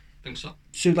name? I think so.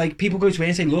 So like people go to her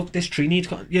and say, look, this tree needs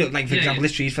cut. You know, like for Yeah, example, yeah.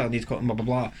 this tree's fell needs cutting, blah blah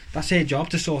blah. That's her job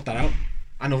to sort that out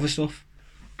and other stuff.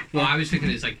 Well, I was thinking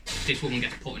it's like this woman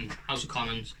gets put in House of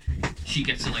Commons. She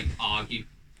gets to like argue.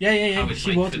 Yeah. How it's She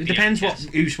like would. for It the depends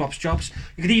NHS. who swaps jobs.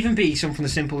 It could even be something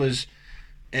as simple as.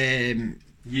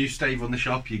 You stay on the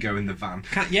shop, you go in the van.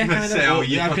 Kind of. Say, oh, Or,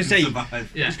 you I was fucking gonna say. survived. I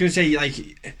Yeah. was gonna say like.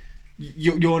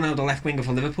 You're now the left winger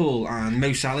for Liverpool, and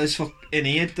Mo Salah's in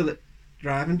here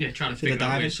driving. Yeah, trying to To the figure out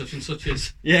where diving. such and such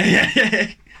is. Yeah.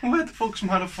 Where the fuck's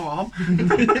my farm?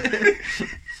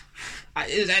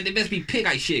 There must be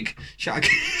pig-eye shig. Shag.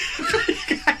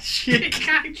 Pig-eye shig.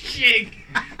 Shig.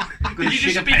 Gonna You shig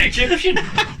just a speak pig. Egyptian.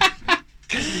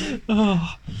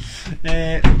 Oh.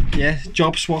 Yeah,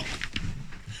 job swap.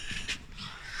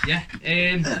 Yeah.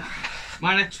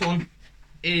 My next one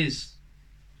is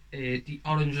the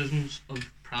Origins of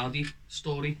Proudy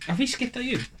story. Have we skipped at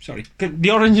you? Sorry.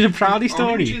 The Origin of Proudy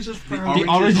story. Oranges of Proudy. The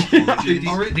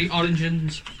origin. The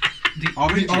Origins. The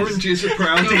oranges of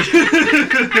Proudy.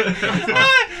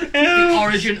 The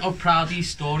origin of Proudy's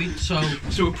story. So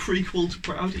So a prequel to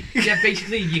Proudy. yeah,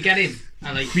 basically you get him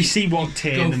and like We see one go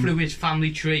turn. through his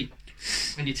family tree,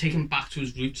 and you take him back to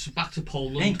his roots, back to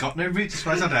Poland. Ain't got no roots.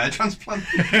 Where's that hair transplant?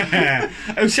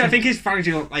 Oh, so I think his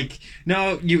family are like,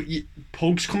 no, you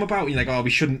pugs come about, and you're like, oh, we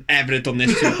shouldn't ever have done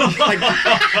this to him.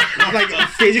 like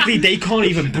physically, they can't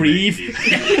even breathe.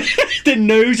 The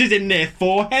nose is in their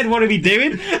forehead. What are we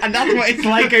doing? And that's what it's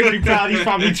like over in Proudy's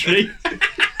family tree.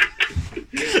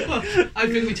 I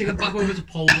think we take him back over to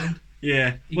Poland.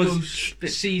 Yeah. He goes,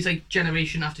 sees like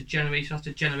generation after generation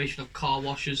after generation of car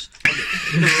washers.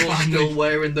 They're all still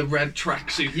wearing the red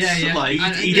tracksuits. Yeah, yeah. Like,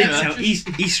 And- He yeah, gets out, just-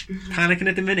 he's panicking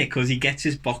at the minute because he gets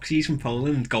his boxies from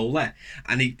Poland, Gola,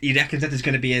 and he reckons that there's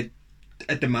going to be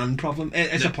a demand problem,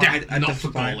 a supply. not for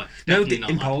supply. Gola. No, Definitely not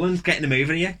in that. Poland, getting them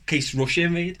over here in case Russia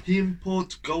invade. he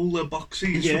imports Gola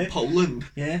boxies Yeah. from Poland.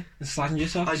 Yeah, the Slazenger I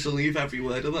socks. believe every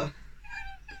word of that.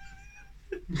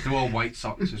 They're all white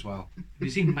socks as well. Have you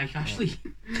seen Mike Ashley?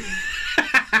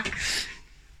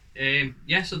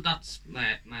 Yeah, so that's my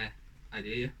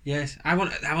idea. Yes, I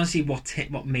want to see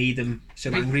what made him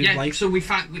so angry with Yeah, life. so we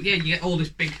find you get all this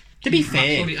big. To be huge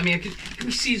fair- backstory. I mean, it could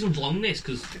be seasons long this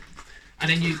and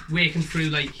then you working through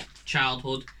like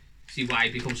childhood, see why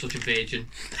he becomes such a virgin.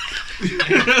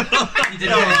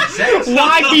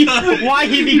 Why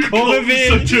he become a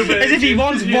virgin? Such a virgin. As if he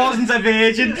once wasn't a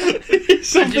virgin.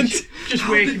 Something. Just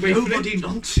How work did your way through it. nobody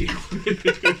nonce you?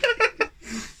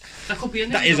 That could be in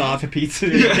That there, is though. hard for Pete to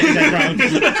get his head round.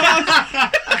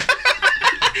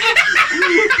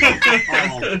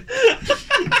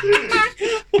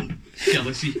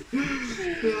 Jealousy.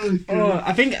 Oh,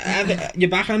 I think you're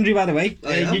back, Andrew. By the way,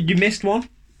 I am. you missed one.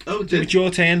 Oh, It's did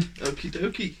your turn. Okie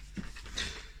dokie.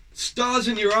 Stars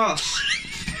in your ass.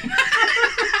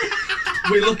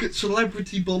 We look at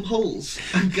celebrity bumholes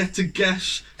and get to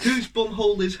guess whose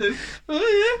bumhole is who.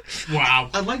 Oh Wow.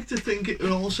 I'd like to think it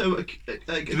would also we get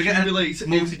a accumulate in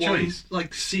one multi-choice?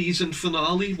 like season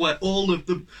finale where all of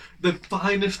the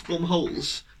finest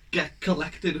bumholes get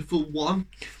collected for one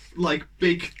like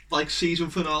big like season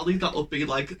finale. That'll be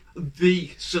like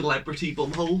the celebrity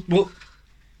bumhole. yeah. Well,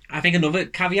 I think another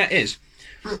caveat is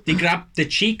they grab the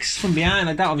cheeks from behind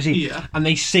like that, obviously, Yeah. and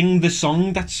they sing the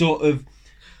song that sort of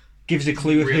gives a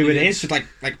clue of who it Brilliant. is. So like.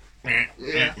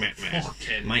 Yeah.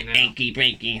 Fucking My hell. achy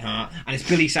breaky heart, and it's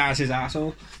Billy Cyrus's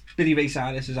arsehole. Billy Ray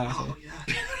Cyrus's arsehole. Oh yeah.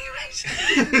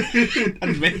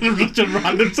 And it's such a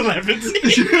random celebrity.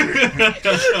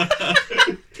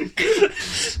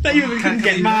 That you can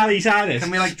get Miley Cyrus.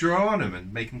 Can we like draw on them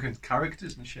and make them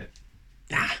characters and shit?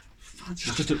 Ah,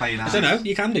 Just plain I don't know.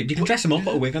 You can do. You can dress them up,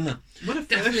 put a wig on there. What if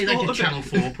Definitely like a Channel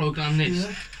 4 programme, this.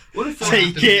 Yeah. What if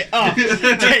Take it off. Take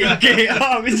it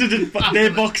off. It's just their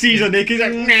boxies on Nick. He's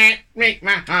like, nah, make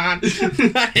my heart.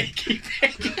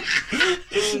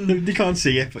 They can't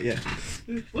see it, but yeah.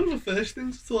 One of the first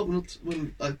things I thought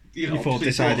when I You thought obviously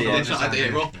this idea. this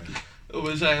idea up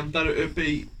was that it would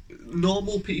be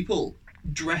normal people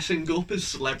dressing up as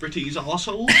celebrities'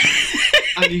 arseholes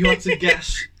and you had to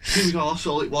guess whose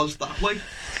arsehole it was that way.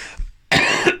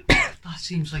 That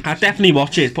seems like I'd definitely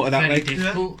watch it, put it that very way.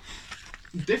 difficult.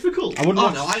 difficult. I wouldn't Oh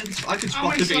watch- no, I could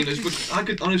spot it's like- Davina's, but I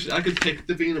could honestly, I could pick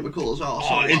Davina McCall's arse.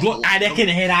 Oh, I reckon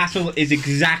her asshole is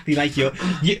exactly like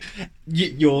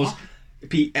yours,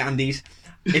 Pete, Andy's.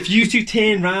 If you two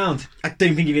turn round, I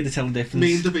don't think you're going to tell the difference.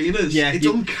 Me and Davina's. Yeah, It's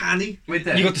you- uncanny. With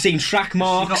You've got the same track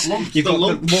marks. got lumps. You've The got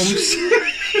lumps. the lumps.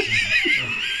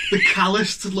 The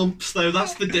calloused lumps, though,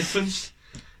 that's the difference.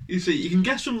 You see, you can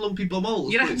get some lumpy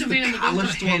bumholes, You but reckon it's the Davina McCall's got a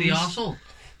calloused hairy ones. arsehole?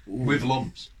 with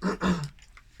lumps.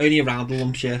 Only around the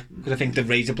lumps, yeah. Because I think the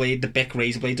razor blade, the Bic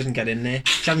razor blade, doesn't get in there.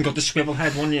 She hasn't got the swivel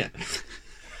head one yet.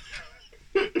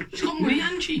 She's got money,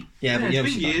 hasn't she? Yeah, Yeah, but yeah, it's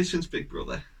been she's fine. years since Big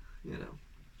Brother, you know.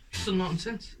 She's done nothing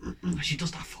since. And she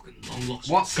does that fucking long lost.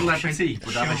 What celebrity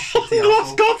would have a shitty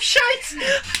Lost asshole?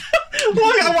 gobshite!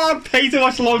 Why I want to pay to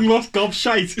watch Long Lost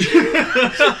Gobshite?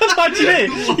 Imagine it!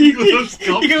 Lost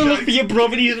You go look Gobshite. for your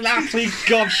brother, he's an absolute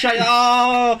gobshite.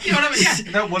 Oh! You know what I mean?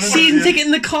 Yeah. No, one of Season them. ticket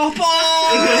in the cop.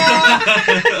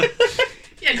 Oh!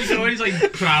 Yeah, you know, he's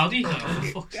like proud. He's like, oh,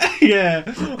 fuck's sake. Yeah.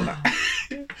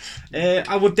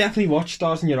 I would definitely watch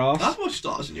Stars in Your Arse. I've watched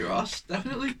Stars in Your Ass,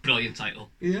 definitely. Brilliant title.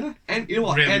 Yeah. And you know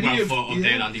what? Really any well of, thought of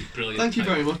yeah. there, Andy. Brilliant Thank you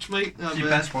title. very much, mate. It's your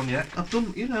best one yet. I've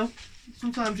done, you know,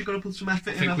 sometimes you've got to put some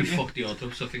effort I in, think haven't we you? fucked the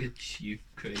order, so I think it's you,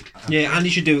 Craig. Yeah, Andy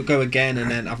should go again,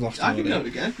 and then I've lost I all can of do it. it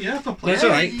again. Yeah, I've got plenty. That's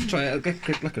alright. Try it. I'll get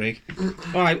quick look, Craig.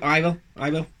 Alright, I will.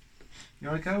 You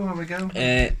wanna go? Have we go?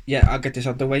 Yeah, I'll get this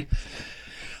out of the way.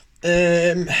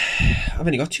 I've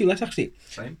only got 2 left actually.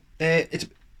 Same.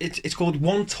 It's called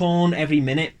One Torn Every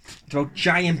Minute. It's about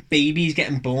giant babies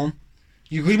getting born.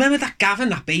 You remember that Gavin,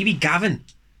 that baby Gavin,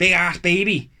 big ass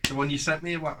baby. The one you sent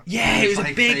me. What? Yeah, it was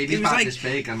like a big. baby It was about like, this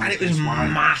big and, and like it was this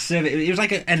wide. massive. It was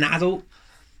like an adult.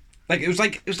 Like it was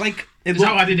like. It Is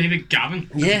that why they named it Gavin?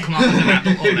 Yeah. Come out as an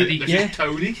adult already. Yeah.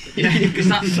 Tony. Yeah, because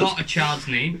that's not a child's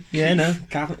name. Yeah, no,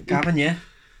 Gavin, yeah.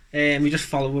 We just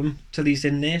follow him till he's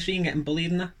in nursery and getting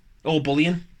bullied and that. Or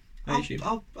bullying. I assume.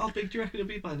 How big do you reckon it'll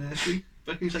be by nursery?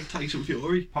 I reckon he's like Tyson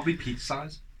Fury. Probably Pete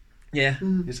size. Yeah,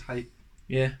 His height.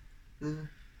 yeah.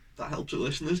 That helps the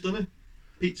listeners, doesn't it?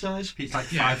 Pete size. Pete's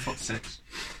like Yeah. 5'6".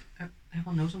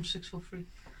 Everyone knows I'm 6'3".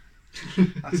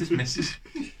 That's his missus.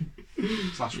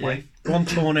 Slash Yeah. wife. One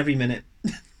torn every minute.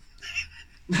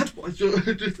 That's why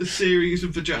just a series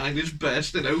of vaginas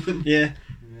bursting open. Yeah.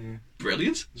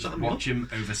 Brilliant. Just Sign me up. watch him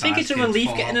I oversized. think it's a kids relief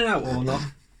fall getting out. it out or not.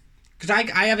 Because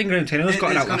I haven't grown toenails,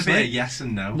 got it out It's got last to be a night. yes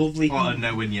and no. Lovely. Or a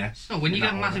no and yes. No, when you in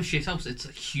get a that massive order. shit house, it's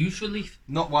a huge relief.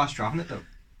 Not whilst you're having it though.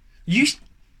 Is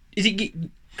it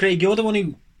Craig? You're the one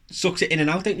who sucks it in and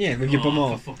out, don't you? With your bum Oh,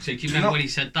 off. for fuck's sake. Do you remember Not- when he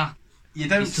said that? You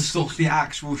don't It's suck disgusting. the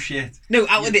actual shit. No,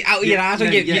 out of your ass. no,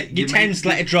 You tense,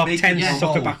 let it drop. make Tense, your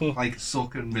suck it hole, back up. Like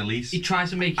suck and release. He tries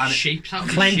to make And it- shapes out of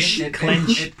Clench. shit.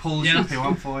 Clench. It pulls Yeah. your poo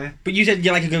out for you. But you said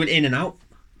you like it going in and out.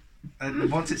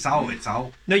 And once it's out, it's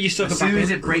out. No, you suck As it back soon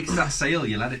as up. it breaks that sail,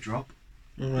 you let it drop.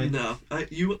 Alright. No.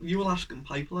 You Alaskan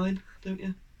Pipeline, don't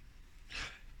you?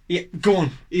 Yeah, go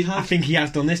on. He I has. think he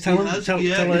has done this. Tell He him. has, Tell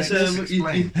yeah, us. it's,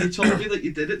 Explain. he told me that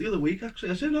you did it the other week, actually.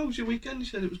 I said, "Oh, it was your weekend." He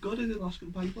said it was good. I did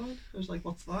Alaskan Pipeline. I was like,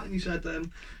 "What's that?" And he said,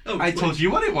 "Oh, I told you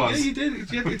what it was. Yeah, you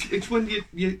did. It's when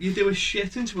you do a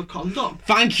shit into a condom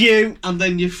Thank you. and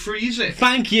then you freeze it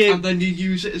Thank you. and then you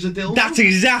use it as a dildo. That's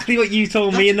exactly what you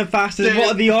told me in the past. What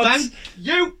are the odds?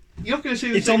 You're not going to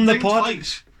see the It's same on the thing pod.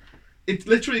 twice. It's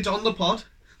literally it's on the pod.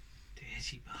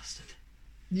 Dirty bastard.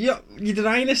 You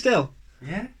denying it still?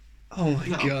 Yeah. Oh my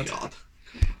Oh, god.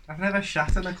 I've never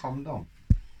shat in a condom.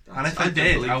 And if I don't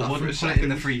did, believe I that for wouldn't a put it in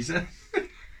the second. freezer.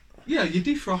 Yeah, you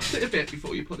defrost it a bit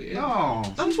before you put it in. No.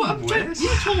 That's what I'm saying. worse. You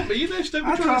told me this. Don't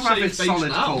be I'd trying rather to have save it face solid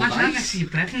now. cold. Imagine Nice. having next to your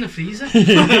bread in the freezer.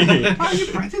 Why are you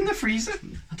bread in the freezer?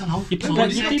 I don't know. You put So bread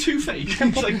it's You in like- got two fakes. can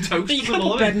It's put- like toast You in the can't put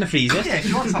morning. bread in the freezer. Yeah, if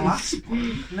you want to last.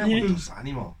 No Yeah. one does that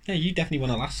anymore. Yeah, you definitely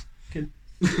want Alaskan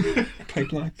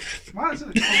pipeline. Why is it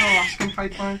called Alaskan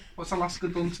pipeline? What's Alaska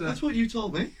done to? That's what you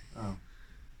told me.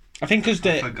 I think because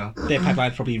I the forgot.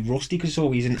 pipeline's probably rusty because it's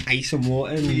always in ice and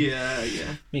water. And Yeah.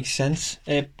 Makes sense.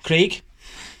 Craig?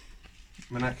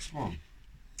 My next one.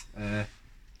 It I've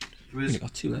was only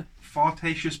got 2 there.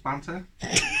 Fartatious banter.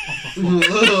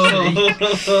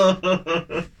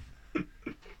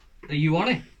 Are you on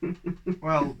it?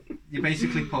 Well, you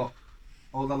basically put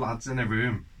all the lads in a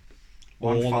room.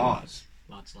 One All the fart. lads.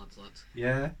 Lads.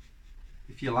 Yeah.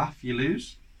 If you laugh, you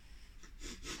lose.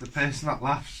 The person that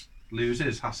laughs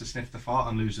loses, has to sniff the fart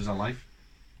and loses a life.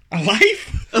 A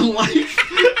life? A life.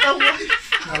 A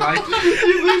life. A life.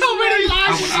 You lose a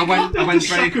life. I went very.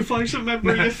 Sacrifice a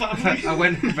member of your family. I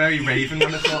went very Raven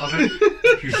when I thought of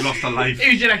it. You've lost a life.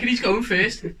 Who do you reckon he's going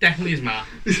first? Definitely his ma.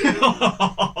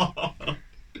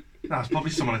 No, it's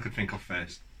probably someone I could think of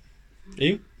first.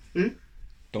 You? Who?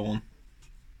 Dawn.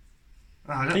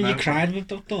 I don't And know. you cried with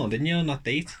Dawn, didn't you, on that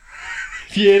date?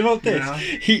 Have you heard about this?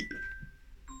 No.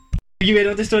 You heard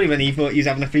about the story when he thought he was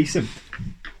having a threesome?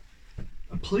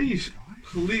 Please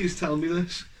tell me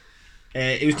this.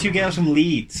 It was two girls from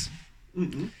Leeds.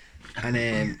 Mm-mm. And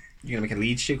you're going to make a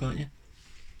Leeds joke, aren't you?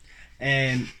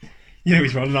 You know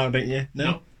he's running out, don't you?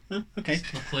 No? Oh, okay.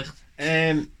 Not clicked.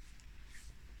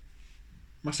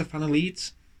 Massive fan of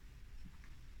Leeds.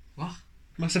 What?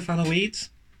 Massive fan of Leeds.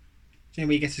 Do you know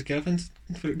where he gets his girlfriend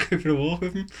to go for a walk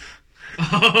with him?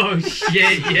 Oh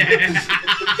shit! Yeah.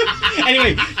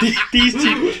 Anyway, these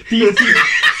two.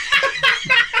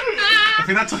 I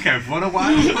think that took everyone a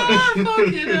while.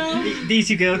 Fucking hell. These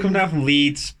two girls come down from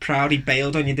Leeds. Proud, he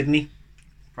bailed on you, didn't he?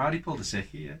 Brady pulled a sickie,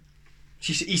 yeah.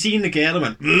 He seen the girl and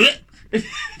went. Bleh.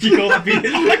 You call that being?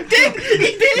 I did.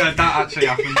 He did. Yeah, that actually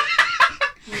happened.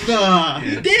 Nah.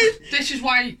 Yeah. This is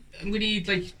why we need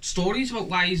like stories about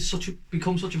why he's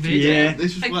become such a virgin. Yeah.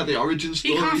 This is Like, where the origin He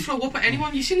story. can't throw up at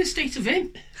anyone. You've seen the state of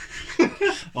him.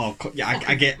 Oh, yeah,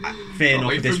 I get fair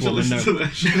enough with this woman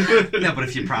though. No, but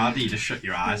if you're proud, you just shut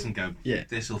your eyes and go, Yeah.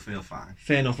 this'll feel fine.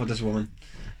 Fair enough with this woman.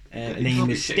 Her can't name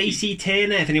be is shaky. Stacey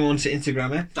Turner. If anyone wants to Instagram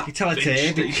her, you tell her Bitch,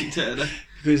 Turner Stacey Turner.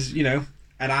 because you know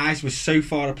her eyes were so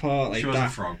far apart like she was a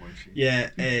that. frog, wasn't she?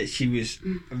 Yeah, she was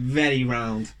very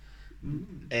round.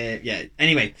 Yeah.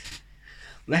 Anyway,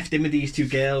 left him with these two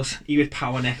girls. He was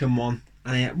power necking one.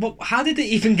 And how did it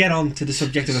even get on to the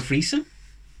subject of a threesome?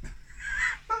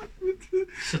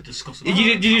 It's a disgusting.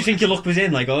 Did you think your luck was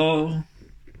in? Like, oh,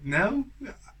 No,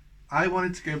 I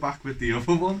wanted to go back with the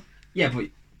other one. yeah, but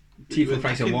two for the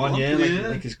price of Fucking one, what? yeah, Yeah.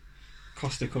 like his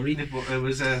Costa Curry. Yeah, but it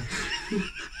was a.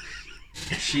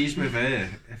 She's with her.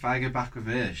 If I go back with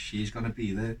her, she's gonna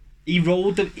be there. He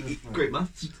rolled the Great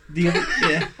maths. other,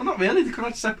 yeah. Well, not really. They could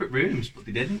have had separate rooms, but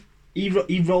they didn't. He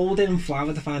rolled in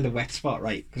flour to find a wet spot,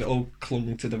 right? Because it all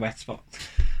clung to the wet spot.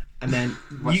 And then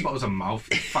West spot was a mouth.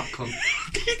 Fat cunt.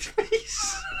 his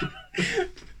face.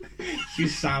 She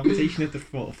was sabotaging at the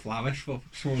thought of flour for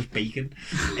someone's bacon.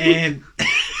 I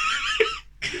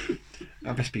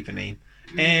best beep her name.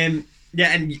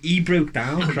 Yeah, and he broke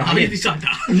down How did crying. he decide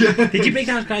that? Did you break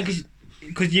down crying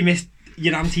because you missed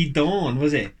your Auntie Dawn,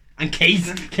 was it? And Kate,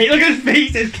 look at his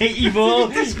face, it's Katie Ball.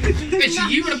 Okay, so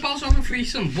you were about to have a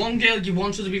threesome. One girl you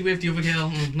wanted to be with, the other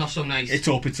girl, not so nice. It's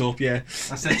up, yeah.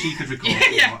 I said she could record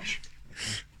Yeah. and watch.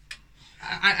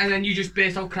 And then you just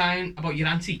burst out crying about your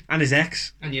auntie And his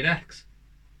ex. and your ex.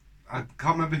 I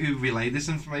can't remember who relayed this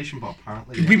information, but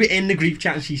apparently. We were in the group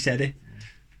chat and she said it.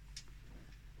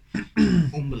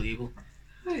 Unbelievable.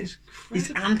 That is It's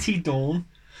incredible. Auntie Dawn.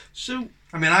 So,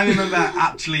 I mean, I remember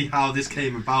actually how this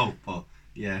came about, but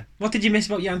yeah. What did you miss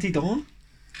about your Auntie Dawn?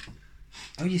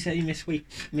 Oh, you said you missed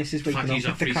Mrs. Fact, waking he's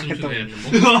up had at the crack threesomes of with her dawn. in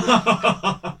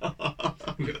the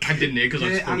month. We got tagged in there because I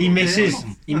Yeah, spoke He and- misses.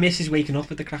 Yeah. He misses waking up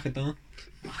at the crack of dawn.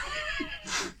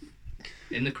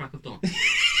 in the crack of dawn.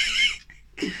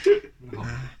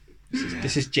 Oh,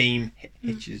 This is James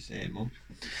Hitch's mum.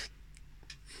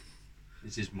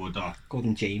 this is mother. Called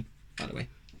him James, by the way.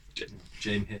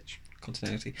 James Hitch.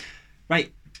 Continuity.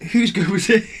 Right, whose go was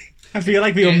it? I feel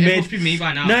like we were It mid. must be me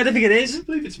by now. No, I don't think it is. I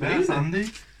believe it's me. Yeah, that's then. Andy.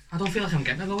 I don't feel like I'm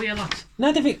getting a go here, lads. No,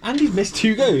 I don't think Andy's missed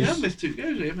two goes. Yeah, I've missed two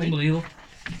goes here, mate. Unbelievable.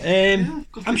 got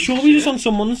I'm to sure share. we was on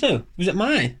someone's though. Was it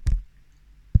mine?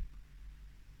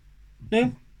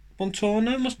 No? One tour?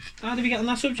 No? How did we get on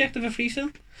that subject of a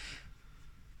threesome?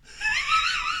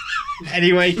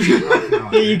 Anyway, No,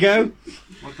 here you go.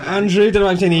 What the heck? Andrew, don't know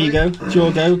what I'm saying, here you go. It's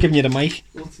your go, giving you the mic.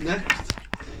 What's next?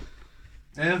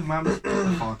 Yeah, man, the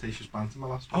flirtatious banter, my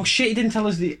last one. Oh shit, he didn't tell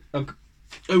us the...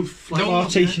 Oh, flat.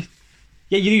 flirtation.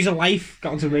 Yeah, you use a life,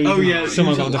 got onto radio. Oh, yeah.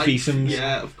 Someone use a got onto life. threesomes.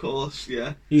 Yeah, of course,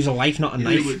 yeah. Use a life, not a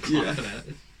knife. Yeah.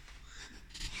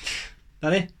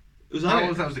 That it? Was that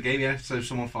it? That was the game, yeah. So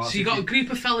someone farted. So you got a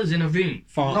group of fellas in a room.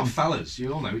 Fart. Not fellas,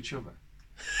 you all know each other.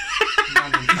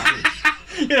 Man and fellas.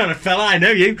 You're not a fella, I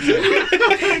know you.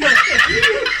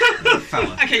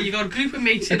 Fella. Okay, you got a group of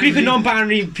mates A in group of room.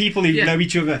 non-binary people who Yeah. know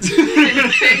each other. And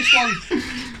the first one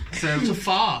So, to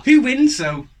fart. Who wins?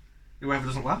 so whoever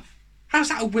doesn't laugh. How's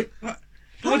that a win? What?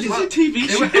 What is a TV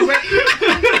show? Have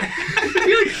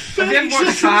you ever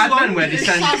watched Sidemen where they It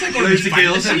send sounds like one of loads these of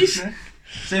girls in? fantasies. Yeah.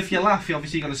 So if you laugh, you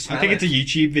obviously got to smell I think it's a it,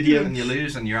 YouTube video. and you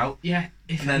lose and you're out. Yeah,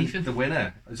 if And then anything. the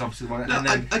winner is obviously the one. No, And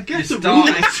then I get you the start,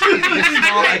 rule. you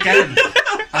start again.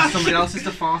 And somebody else is the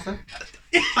farter.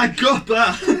 I got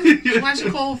that. Why is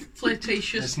it called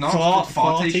flirtatious? It's not Flirtatious.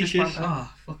 fartatious. banter.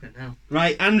 Oh, fucking hell.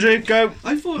 Right, Andrew, go.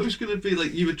 I thought it was going to be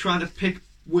like you were trying to pick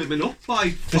women up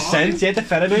by The scent, yeah, the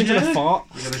pheromones and the Yeah. fart.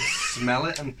 You gotta smell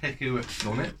it and pick who it's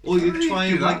done it. Or you How do try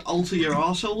do and that? like alter your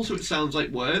arsehole so it sounds like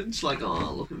words, like,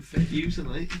 oh, looking fit you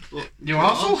tonight. But Your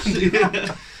arsehole can do that?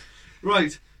 Yeah.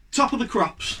 Right, top of the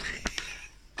crops.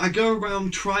 I go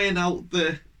around trying out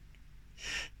the...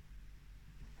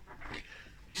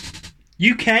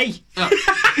 UK.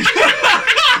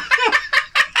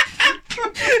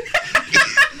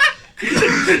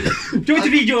 Do you want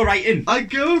to read your writing? I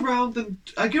go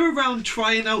around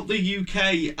trying out the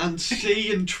UK and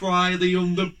see and try the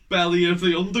underbelly of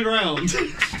the underground. So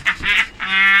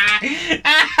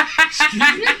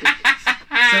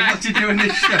what do you do in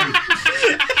this show?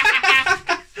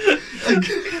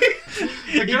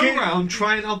 I go around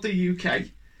trying out the UK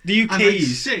The and I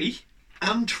UK's. see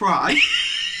and try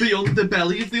the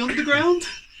underbelly of the underground.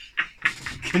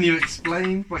 Can you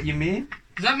explain what you mean?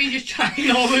 Does that mean you're trying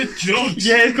all the drugs?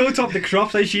 Yeah, go top the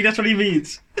crops, I see, that's what he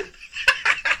means. Are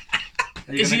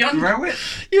you Is he gonna on- grow it?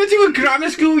 You went to a grammar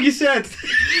school, you said.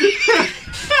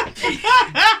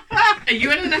 Are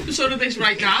you in an episode of this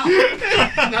right now?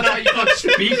 That's why you can't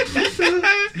speak.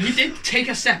 You did take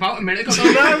a step out a minute ago.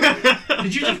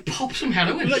 Did you just pop some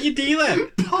heroin? Was that your dealer?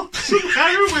 Pop some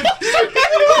heroin.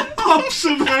 Pop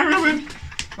some heroin.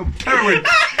 Oh, heroin.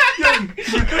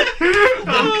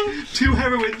 2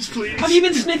 heroines, please. Have you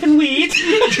been sniffing weed?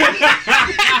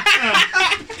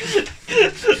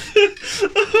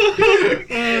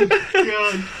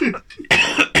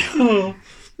 God.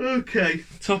 Okay.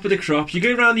 Top of the crop. You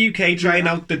go around the UK trying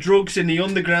out the drugs in the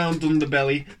underground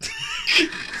underbelly.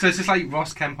 So it's just like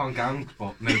Ross Kemp on gangs,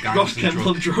 but no gangs Ross and Kemp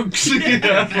on drugs. drugs.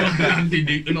 Yeah. Andy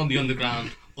Newton on the underground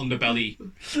underbelly.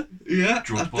 Yeah,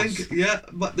 Drug I bus. think, yeah,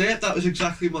 but yeah, that was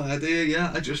exactly my idea,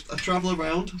 yeah. I travel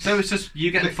around. So it's just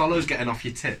you getting follows getting off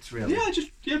your tits, really?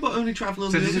 Yeah, but only travel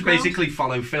on So the this is underground. basically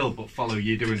follow Phil, but follow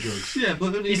you doing drugs. Yeah,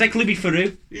 but only... He's like Louis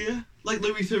Theroux. Yeah, like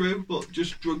Louis Theroux, but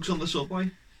just drugs on the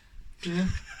subway. Yeah.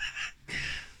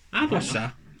 I'd watch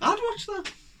that. I'd watch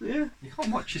that. Yeah. You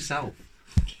can't watch yourself.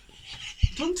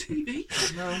 It's on TV.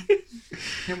 No. You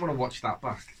don't want to watch that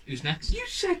back. Who's next? You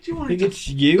said you I wanted think to... it's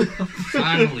you.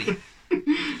 Finally.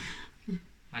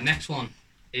 My next one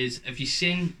is, have you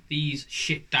seen these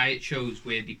shit diet shows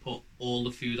where they put all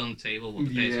the food on the table? What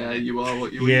the person Yeah, did? you are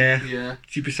what you Yeah. eat. Yeah.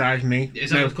 Supersize me. Is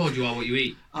that No, what it's called? You are what you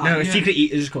eat? no, yeah. Secret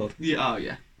Eaters is called. Yeah, oh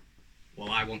yeah. Well,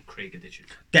 I want Craig edition.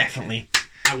 Definitely.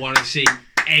 I want to see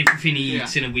everything he Yeah.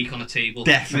 eats in a week on a table.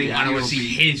 Definitely. And I want You'll to see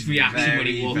be his reaction when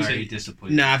he very, walks very in.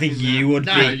 disappointed. No, I think you would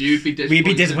No, be. You'd be disappointed. We'd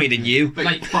be disappointed in you. Like,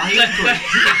 Like, buy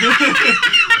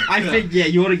I think, yeah,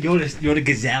 you're a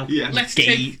gazelle. Yeah. let's Gay,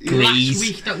 take grease. last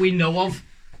week that we know of.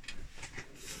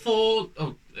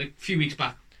 A few weeks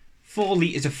back. 4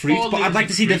 litres of fruit, 4 but I'd like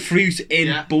to litres see of the fruit in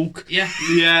Yeah. bulk. Yeah.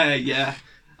 Yeah, yeah.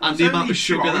 And the It's amount only of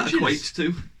sugar that two equates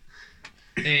to.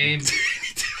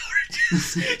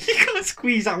 You can't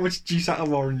squeeze that much juice out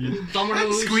of oranges.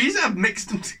 Domino's. Squeeze it, I've mixed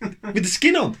them together. With the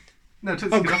skin on. No, took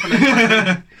the skin off and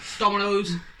then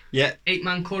Domino's. Yeah.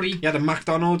 8-man curry. Yeah, the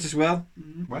McDonald's as well.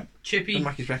 Chippy. And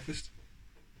Mackey's breakfast.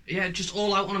 Yeah, just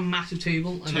all out on a massive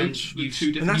table. And Totes then with 2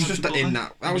 And different that's types just of in butter.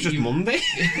 that. That was just Monday.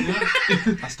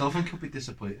 I still think he'll be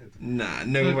disappointed. Nah,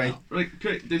 no way. Right,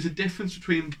 great. There's a difference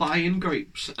between buying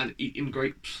grapes and eating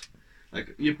grapes.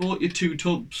 Like, you bought your 2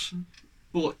 tubs,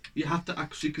 but you have to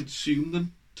actually consume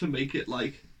them to make it,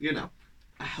 like, you know,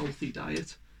 a healthy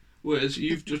diet. Whereas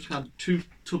you've just had 2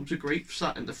 tubs of grapes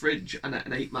sat in the fridge and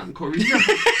an 8-man curry.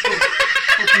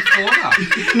 But before that,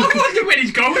 I wonder where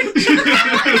he's going.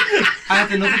 I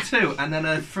had another 2, and then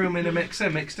I threw them in a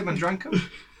mixer, mixed them, and drank them.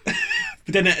 But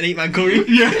then an 8-man curry.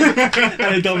 Yeah.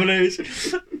 And a Domino's.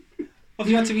 What have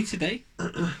you had to eat today?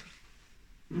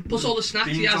 Plus all the snacks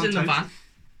he Beans has on in the toast. van.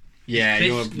 Yeah,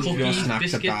 Crisps, your cookies,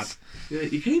 snacks are bad. biscuits. Yeah,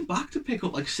 you came back to pick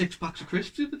up like 6 packs of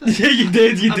crisps the other day. Yeah, you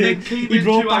did, you And did. then came He in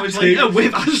brought 2 back hours 2. later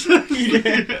with us. Yeah.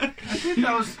 I think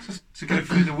that was just to go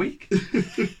through the week.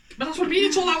 But that's what I mean,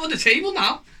 it's all out on the table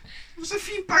now. There's a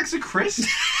few bags of crisps.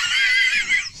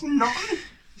 It's nothing.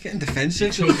 Getting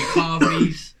defensive. Toby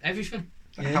Carveries, everything.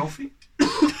 It's healthy.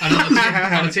 And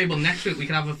on the table next week, we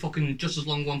can have a fucking just as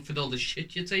long one for all the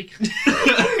shit you take.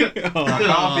 That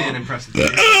can't be an impressive thing.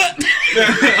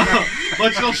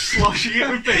 Let's not sloshy it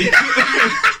would be.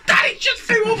 Daddy just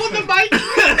threw up on the mic!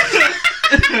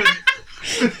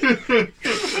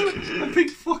 A big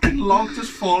fucking log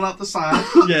just fall out the side.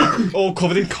 Yeah, all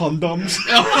covered in condoms.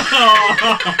 All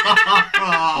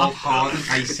hard and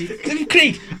icy.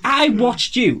 Craig, I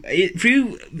watched you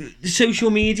through social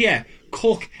media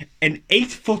cook an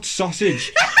 8-foot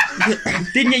sausage.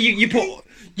 Didn't you? You put.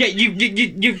 Yeah,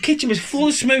 your kitchen was full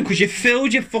of smoke because you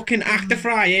filled your fucking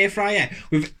air fryer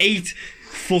with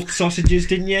 8-foot sausages,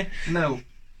 didn't you? No,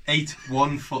 8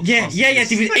 1-foot Yeah, sausages. yeah.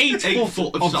 There was 8 8 foot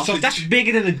foot of of sausage. sausage. That's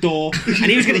bigger than a door, and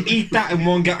he was going to eat that in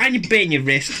one go, and you burn your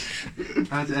wrist.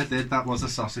 I did. That was a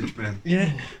sausage burn.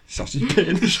 Yeah, sausage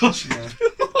burn. Sausage.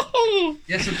 Yeah.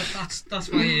 Yeah, so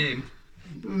that's my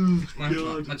my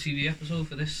God. TV episode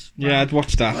for this. Yeah, I'd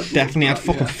watch that. Definitely, had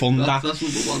fucking fun. That. That's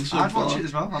number one so I'd far. watch it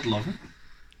as well. I'd love it.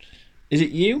 Is it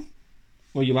you?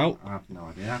 Or you out? I have no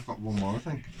idea. I've got one more, I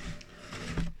think.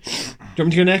 Do you want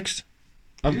me to go next?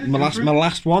 Yeah, my go last, for it. my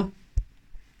last one.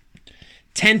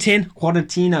 Tintin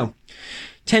Quarantino.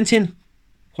 Tintin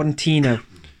Quarantino.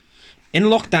 In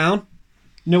lockdown,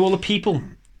 you know all the people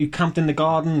who camped in the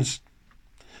gardens.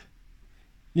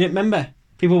 You remember?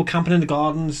 People were camping in the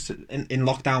gardens in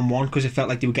lockdown 1 because it felt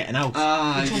like they were getting out.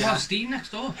 You're talking Yeah. about Steve next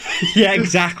door. Yeah,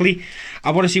 exactly. I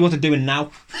want to see what they're doing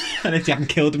now, and if they haven't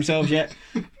killed themselves yet.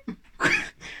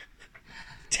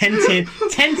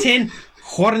 Tintin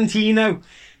Quarantino,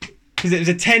 because it was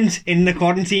a tent in the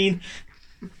quarantine.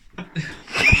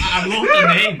 I love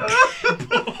the name.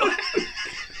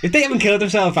 If they haven't killed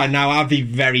themselves by now, I'd be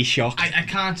very shocked. I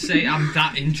can't say I'm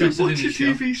that interested in Watch the a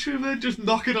show. TV show then just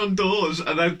knocking on doors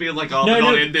and then being like, oh, No, they're no.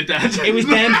 not in, they're dead. It was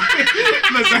them.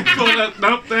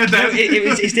 Nope, they're No, dead.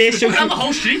 it's their Down the social.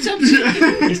 whole street.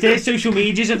 It's their social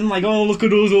medias of them like, oh look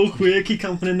at us all quirky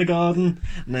camping in the garden,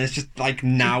 and then it's just like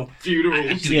now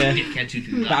Funerals. Yeah. Dickheads who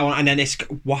do that that. one, and then it's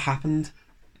what happened.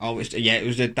 Oh, it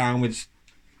was a downwards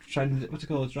trend. What's it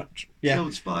called? Yeah,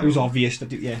 Downward spiral. it was obvious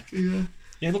that. Yeah.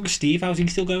 Look at Steve. How's he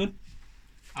still going?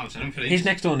 I was in for His this.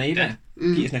 next door neighbour,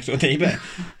 Peter's next door neighbour,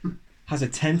 has a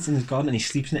tent in his garden and he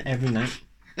sleeps in it every night.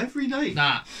 Every night.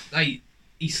 Nah, like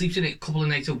he sleeps in it a couple of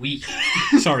nights a week.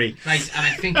 Sorry, Right, and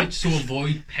I think it's to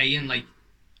avoid paying like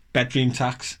bedroom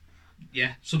tax.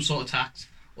 some sort of tax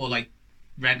or like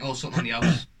rent or something on the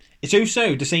house. It's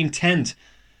also the same tent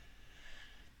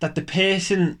that the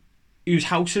person whose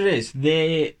house it is,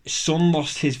 their son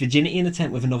lost his virginity in the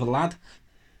tent with another lad.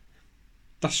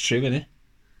 That's true, isn't it?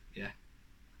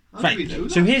 How do we know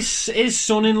that? So his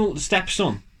son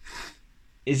stepson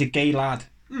is a gay lad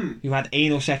who had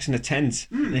anal sex in a tent,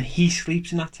 and he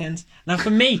sleeps in that tent. Now, for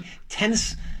me,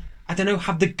 tents, I don't know,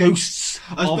 have the ghosts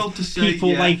I was of about to say,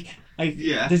 people yeah. like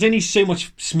Yeah. There's only so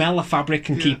much smell a fabric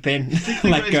can Yeah. keep in. Particularly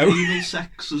Let when go. it's anal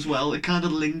sex as well. It kind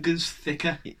of lingers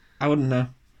thicker. I wouldn't know.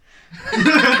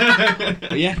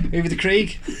 But yeah, over to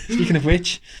Craig. Speaking of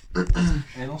which,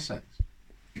 Anal sex.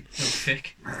 So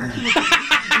thick.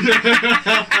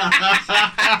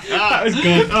 that was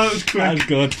good. That was quick. That was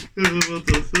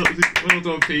good. Well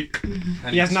done, Pete.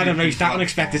 He hasn't had a roast that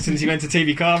unexpected since he went to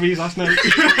TV Carvies last night.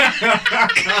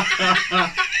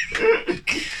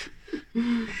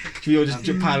 We all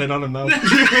just piling on him now.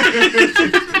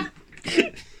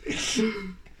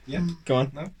 Yeah. Go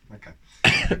on. No? Okay.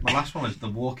 My last one is The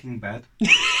Walking Bed.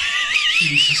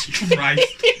 Jesus Christ.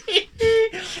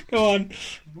 Go on.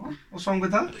 What? What's wrong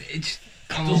with that? It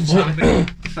doesn't sound a bit.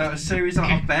 So a series of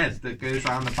bed that goes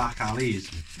around the back alleys,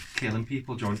 killing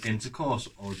people during intercourse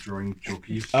or during drug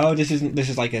use. Oh, this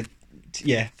is like a,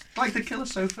 yeah, Like the killer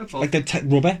sofa, but like the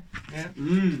rubber, yeah.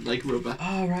 Like rubber.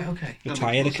 Oh, right, okay. the That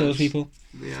tire that makes kills sense. people.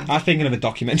 Yeah. I was thinking of a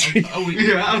documentary. Oh,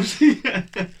 Yeah, absolutely.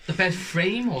 the bed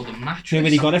frame or the mattress? You know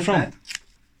where he got it Bed. from?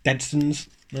 Deadstons.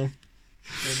 No.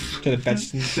 To the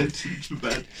Bedstons. That's into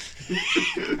bed.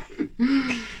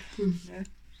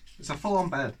 It's a full-on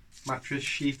bed. Mattress,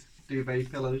 sheet,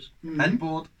 duvet, pillows, Mm-hmm.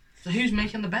 headboard. So who's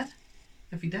making the bed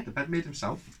every day? The bed made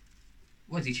himself.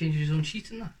 What, does he change his own sheets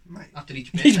and that? Mate. After each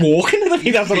He's bed? walking. I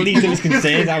think that's the least of his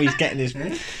concerns. How he's getting his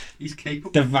Yeah. He's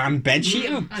capable. divan bed sheet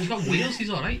on. Ah, he's got wheels, he's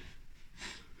alright.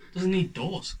 Doesn't need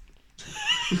doors.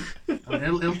 And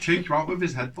he'll choke you out with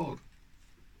his headboard.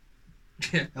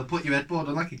 Yeah. He'll put your headboard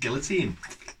on like a guillotine.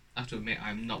 I have to admit,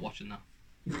 I'm not watching that.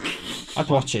 I'd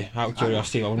watch it out of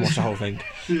curiosity. I wouldn't watch the whole thing.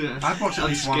 Yeah. I'd watch at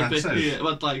least one Skip it. episode. Yeah,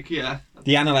 but like, yeah.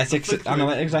 The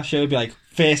analytics that show would be like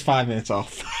first 5 minutes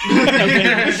off.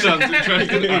 Sounds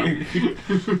interesting.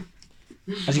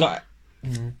 Has he got?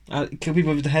 Kill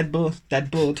people with the headboard,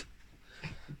 deadboard,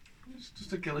 It's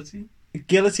just a guillotine.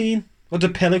 guillotine. Or the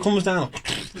pillow comes down.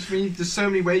 Just mean there's so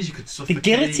many ways you could The suffocate.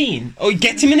 guillotine. Oh, he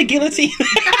gets him in a guillotine.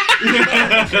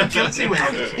 Guillotine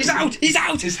with He's out. He's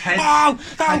out. his head Oh,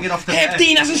 hanging off the bed.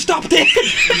 Epstein hasn't stopped it.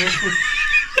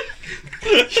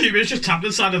 She was just tapped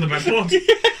inside of the bedboard.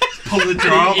 pull the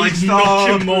drawer out like He's stop.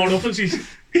 notching more up as he's...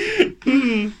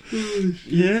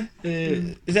 Yeah.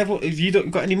 Is everyone? Have you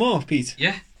got any more, Pete?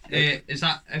 Yeah. Is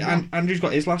that everyone? Andrew's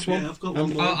got his last one. Yeah, I've got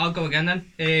one more. I'll go again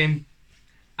then.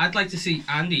 I'd like to see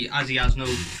Andy, as he has no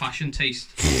fashion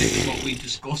taste. This is what we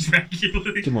discuss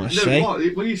regularly. Didn't want to No, say.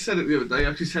 what, when you said it the other day, you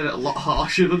actually said it a lot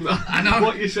harsher than that. I know.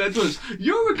 What you said was,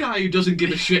 you're a guy who doesn't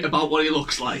give a shit about what he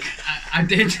looks like. I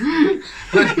did.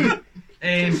 But,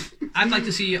 I'd like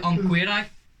to see you on Queer Eye.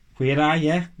 Queer Eye,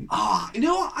 yeah. Ah, you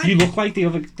know what? You look like the guy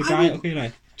would- at Queer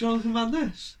Eye. Jonathan Van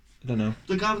Ness. I don't know.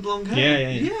 The guy with the long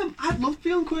hair. Yeah. Yeah, I'd love to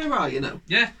be on Queer Eye, you know.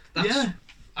 Yeah, that's. Yeah.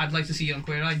 I'd like to see you on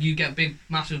Queer Eye. You get a big,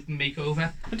 massive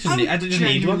makeover. I just need one.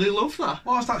 genuinely love that.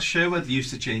 What was that show where they used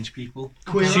to change people?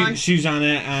 Queer Eye. Susanna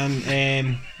and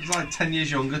It was like 10 years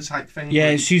younger type thing.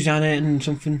 yeah, Susanna and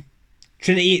something.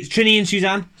 Trinity and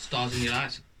Suzanne. Stars in your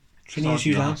eyes. Trinity and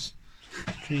Suzanne.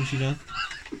 Trinity and Suzanne.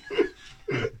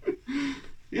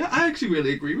 Yeah, I actually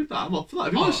really agree with that. I'm up for that.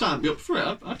 If you want to sign me up for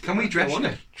it, I'd Can we dress on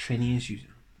it? Trinity and Suzanne.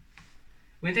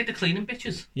 Weren't they the cleaning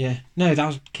bitches? Yeah. No, that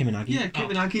was Kim and Aggie. Yeah, Kim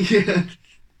and Aggie, yeah.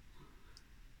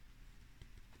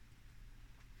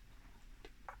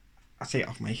 I'd say it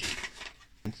off mic.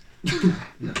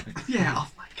 Yeah,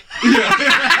 off mic.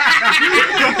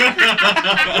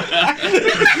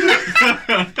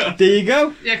 There you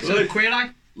go. Yeah, so Right. Queer Eye.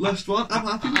 Last one. I'm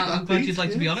happy with that. I'm glad Pete. you'd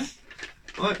like to be Yeah. on it.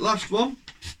 Right, last one.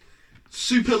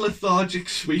 Super lethargic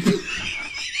sweep.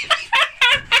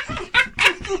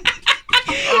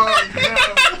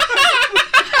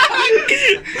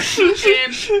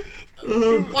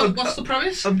 What's the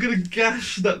premise? I'm gonna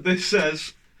guess that this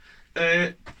says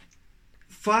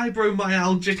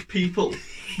fibromyalgic people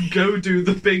go do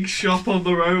the big shop on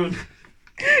their own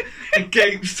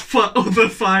against other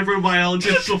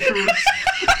fibromyalgia sufferers.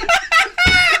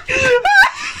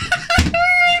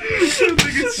 I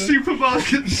think it's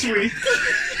supermarket sweep.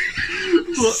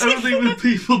 But only with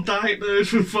people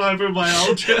diagnosed with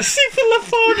fibromyalgia. Super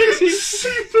lethargic.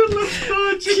 Super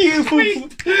lethargic. Beautiful.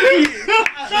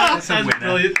 That's a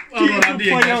winner.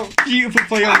 Brilliant. Beautiful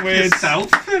play on words. Yourself.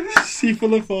 Super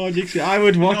lethargic. I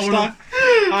would watch that.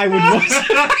 I would watch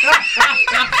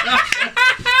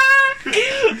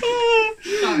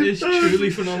That is truly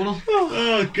phenomenal.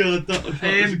 Oh god, that was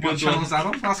a What good channel one. is that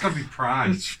on? That's got to be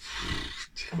Prime.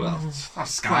 Well,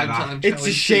 That's Sky prime that. time. It's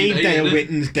a shame Dale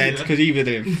Whitton's dead Yeah. because he would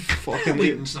have fucking.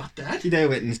 Whitton's not dead. Dale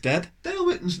Whitton's dead. Dale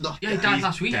Whitton's not Yeah, he dead. died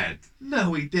last week. Dead.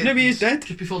 No, he didn't. No, he is dead.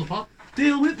 Just before the pod.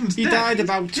 Dale Whitton's He dead. died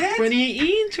about Dead?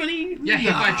 2018, 20. Yeah,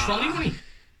 hit by a Nah. trolley, wasn't he?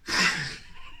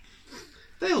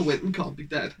 Dale Whitton can't be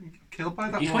dead. Killed by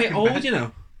that He's walking quite old, bed. you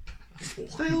know.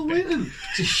 Dale Whitton.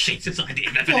 It's the shittest idea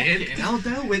I've ever heard. Fucking hell,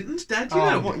 Dale Whitton's dead, you Oh,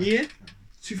 know. what year?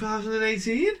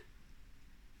 2018?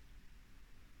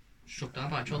 Shut down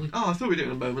by a trolley. Oh, I thought we were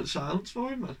doing a moment's silence for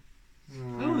him, man.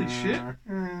 Holy shit.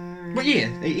 What year?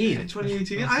 18.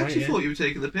 2018. That's I right, actually yeah. thought you were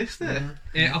taking the piss there.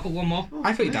 I've got one more.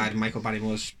 I thought he died in Michael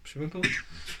Barrymore's swimming pool.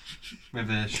 With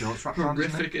a shorts wrapped around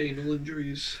his neck. Horrific anal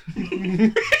injuries.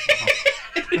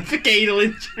 For anal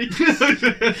injury.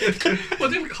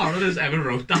 What if coroners ever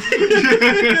wrote that?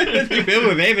 You film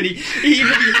with him and he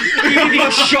even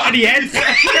got shot in the head.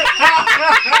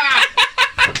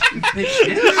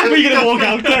 How are you going to walk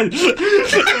out then?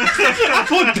 I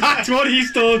thought that's what he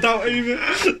stormed out over.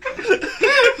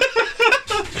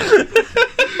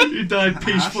 He died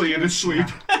peacefully in his sleep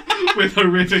with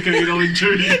horrific anal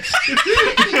injuries.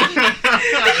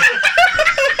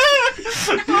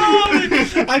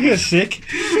 I get sick.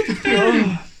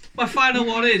 My final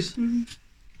one is,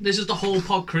 this is the whole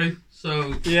pod crew.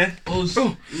 So, Yeah. us,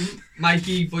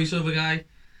 Mikey, voiceover guy,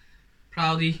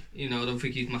 Proudy, you know, I don't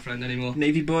think he's my friend anymore.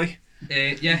 Navy boy.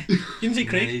 Yeah. You didn't see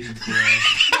Craig? Navy boy.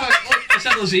 I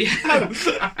said Ozzy.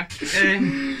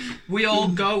 We all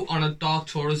go on a dark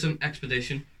tourism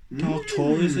expedition. Dark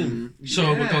tourism.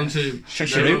 So we're going to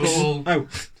Cheshire Liverpool, Oh.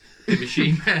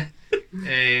 Hiroshima,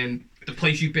 the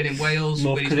place you've been in Wales,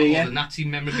 North where he's got Korea. all the Nazi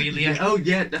memorabilia. Oh,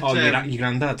 yeah, that's Oh, your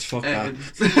granddad's. Fuck that.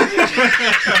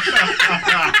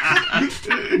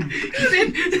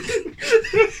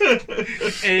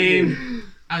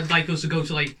 I'd like us to go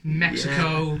to like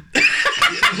Mexico.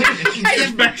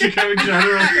 Just Mexico in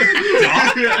general.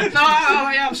 No,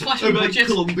 I am splashing Like budget.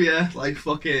 Colombia, like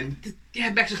fucking. Yeah,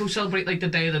 Mexico celebrate like the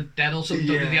Day of the Dead or something.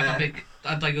 Yeah. They have a big.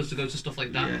 I'd like us to go to stuff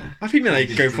like that. Yeah. I think we like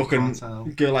Just go drink fucking. hotel.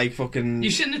 Go like fucking.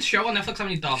 You've seen the show on Netflix,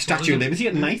 haven't you? Dark Statue of Tourism? Liberty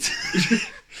at night.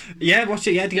 Yeah, watch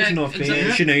it. Yeah, to get Yeah, to North Korea,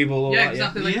 exactly. Chernobyl, all Yeah, that.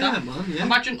 exactly like Yeah, that. man, yeah.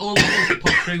 Imagine all the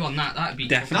pod crew on that. That'd be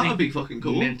Definitely. That would be fucking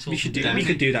cool. mental. We should do. Yeah. We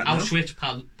could do that now. Auschwitz,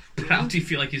 Proudy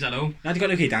feel like he's at home. Now he's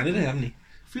got okay down in it, haven't he? I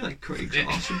feel like Craig's Yeah.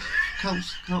 awesome. Count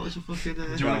as a fucking. Do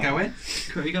you want to go in?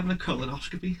 Craig having a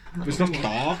colonoscopy. It's not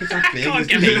dark. It's not big. Can't There's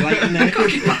get daylight in there.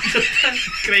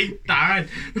 Great dad.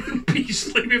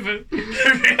 Peacefully with a.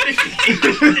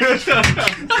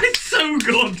 That's so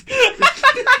good.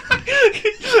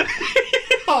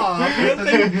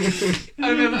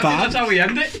 And then that's how we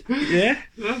end it. Yeah.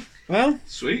 Well,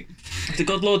 Sweet. if the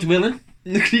good Lord's willing,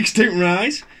 and the creeks don't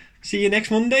rise. See you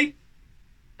next Monday.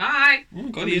 Bye. Oh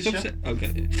God, he is upset. Okay.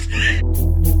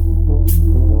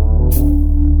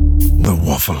 The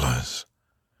Wafflers.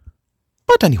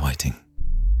 But any waiting.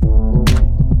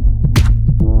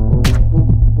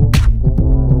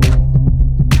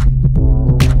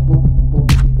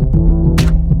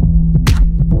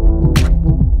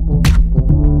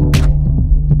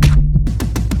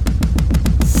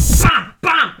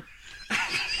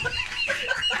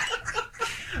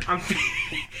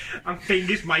 I'm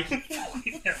fingers Mike.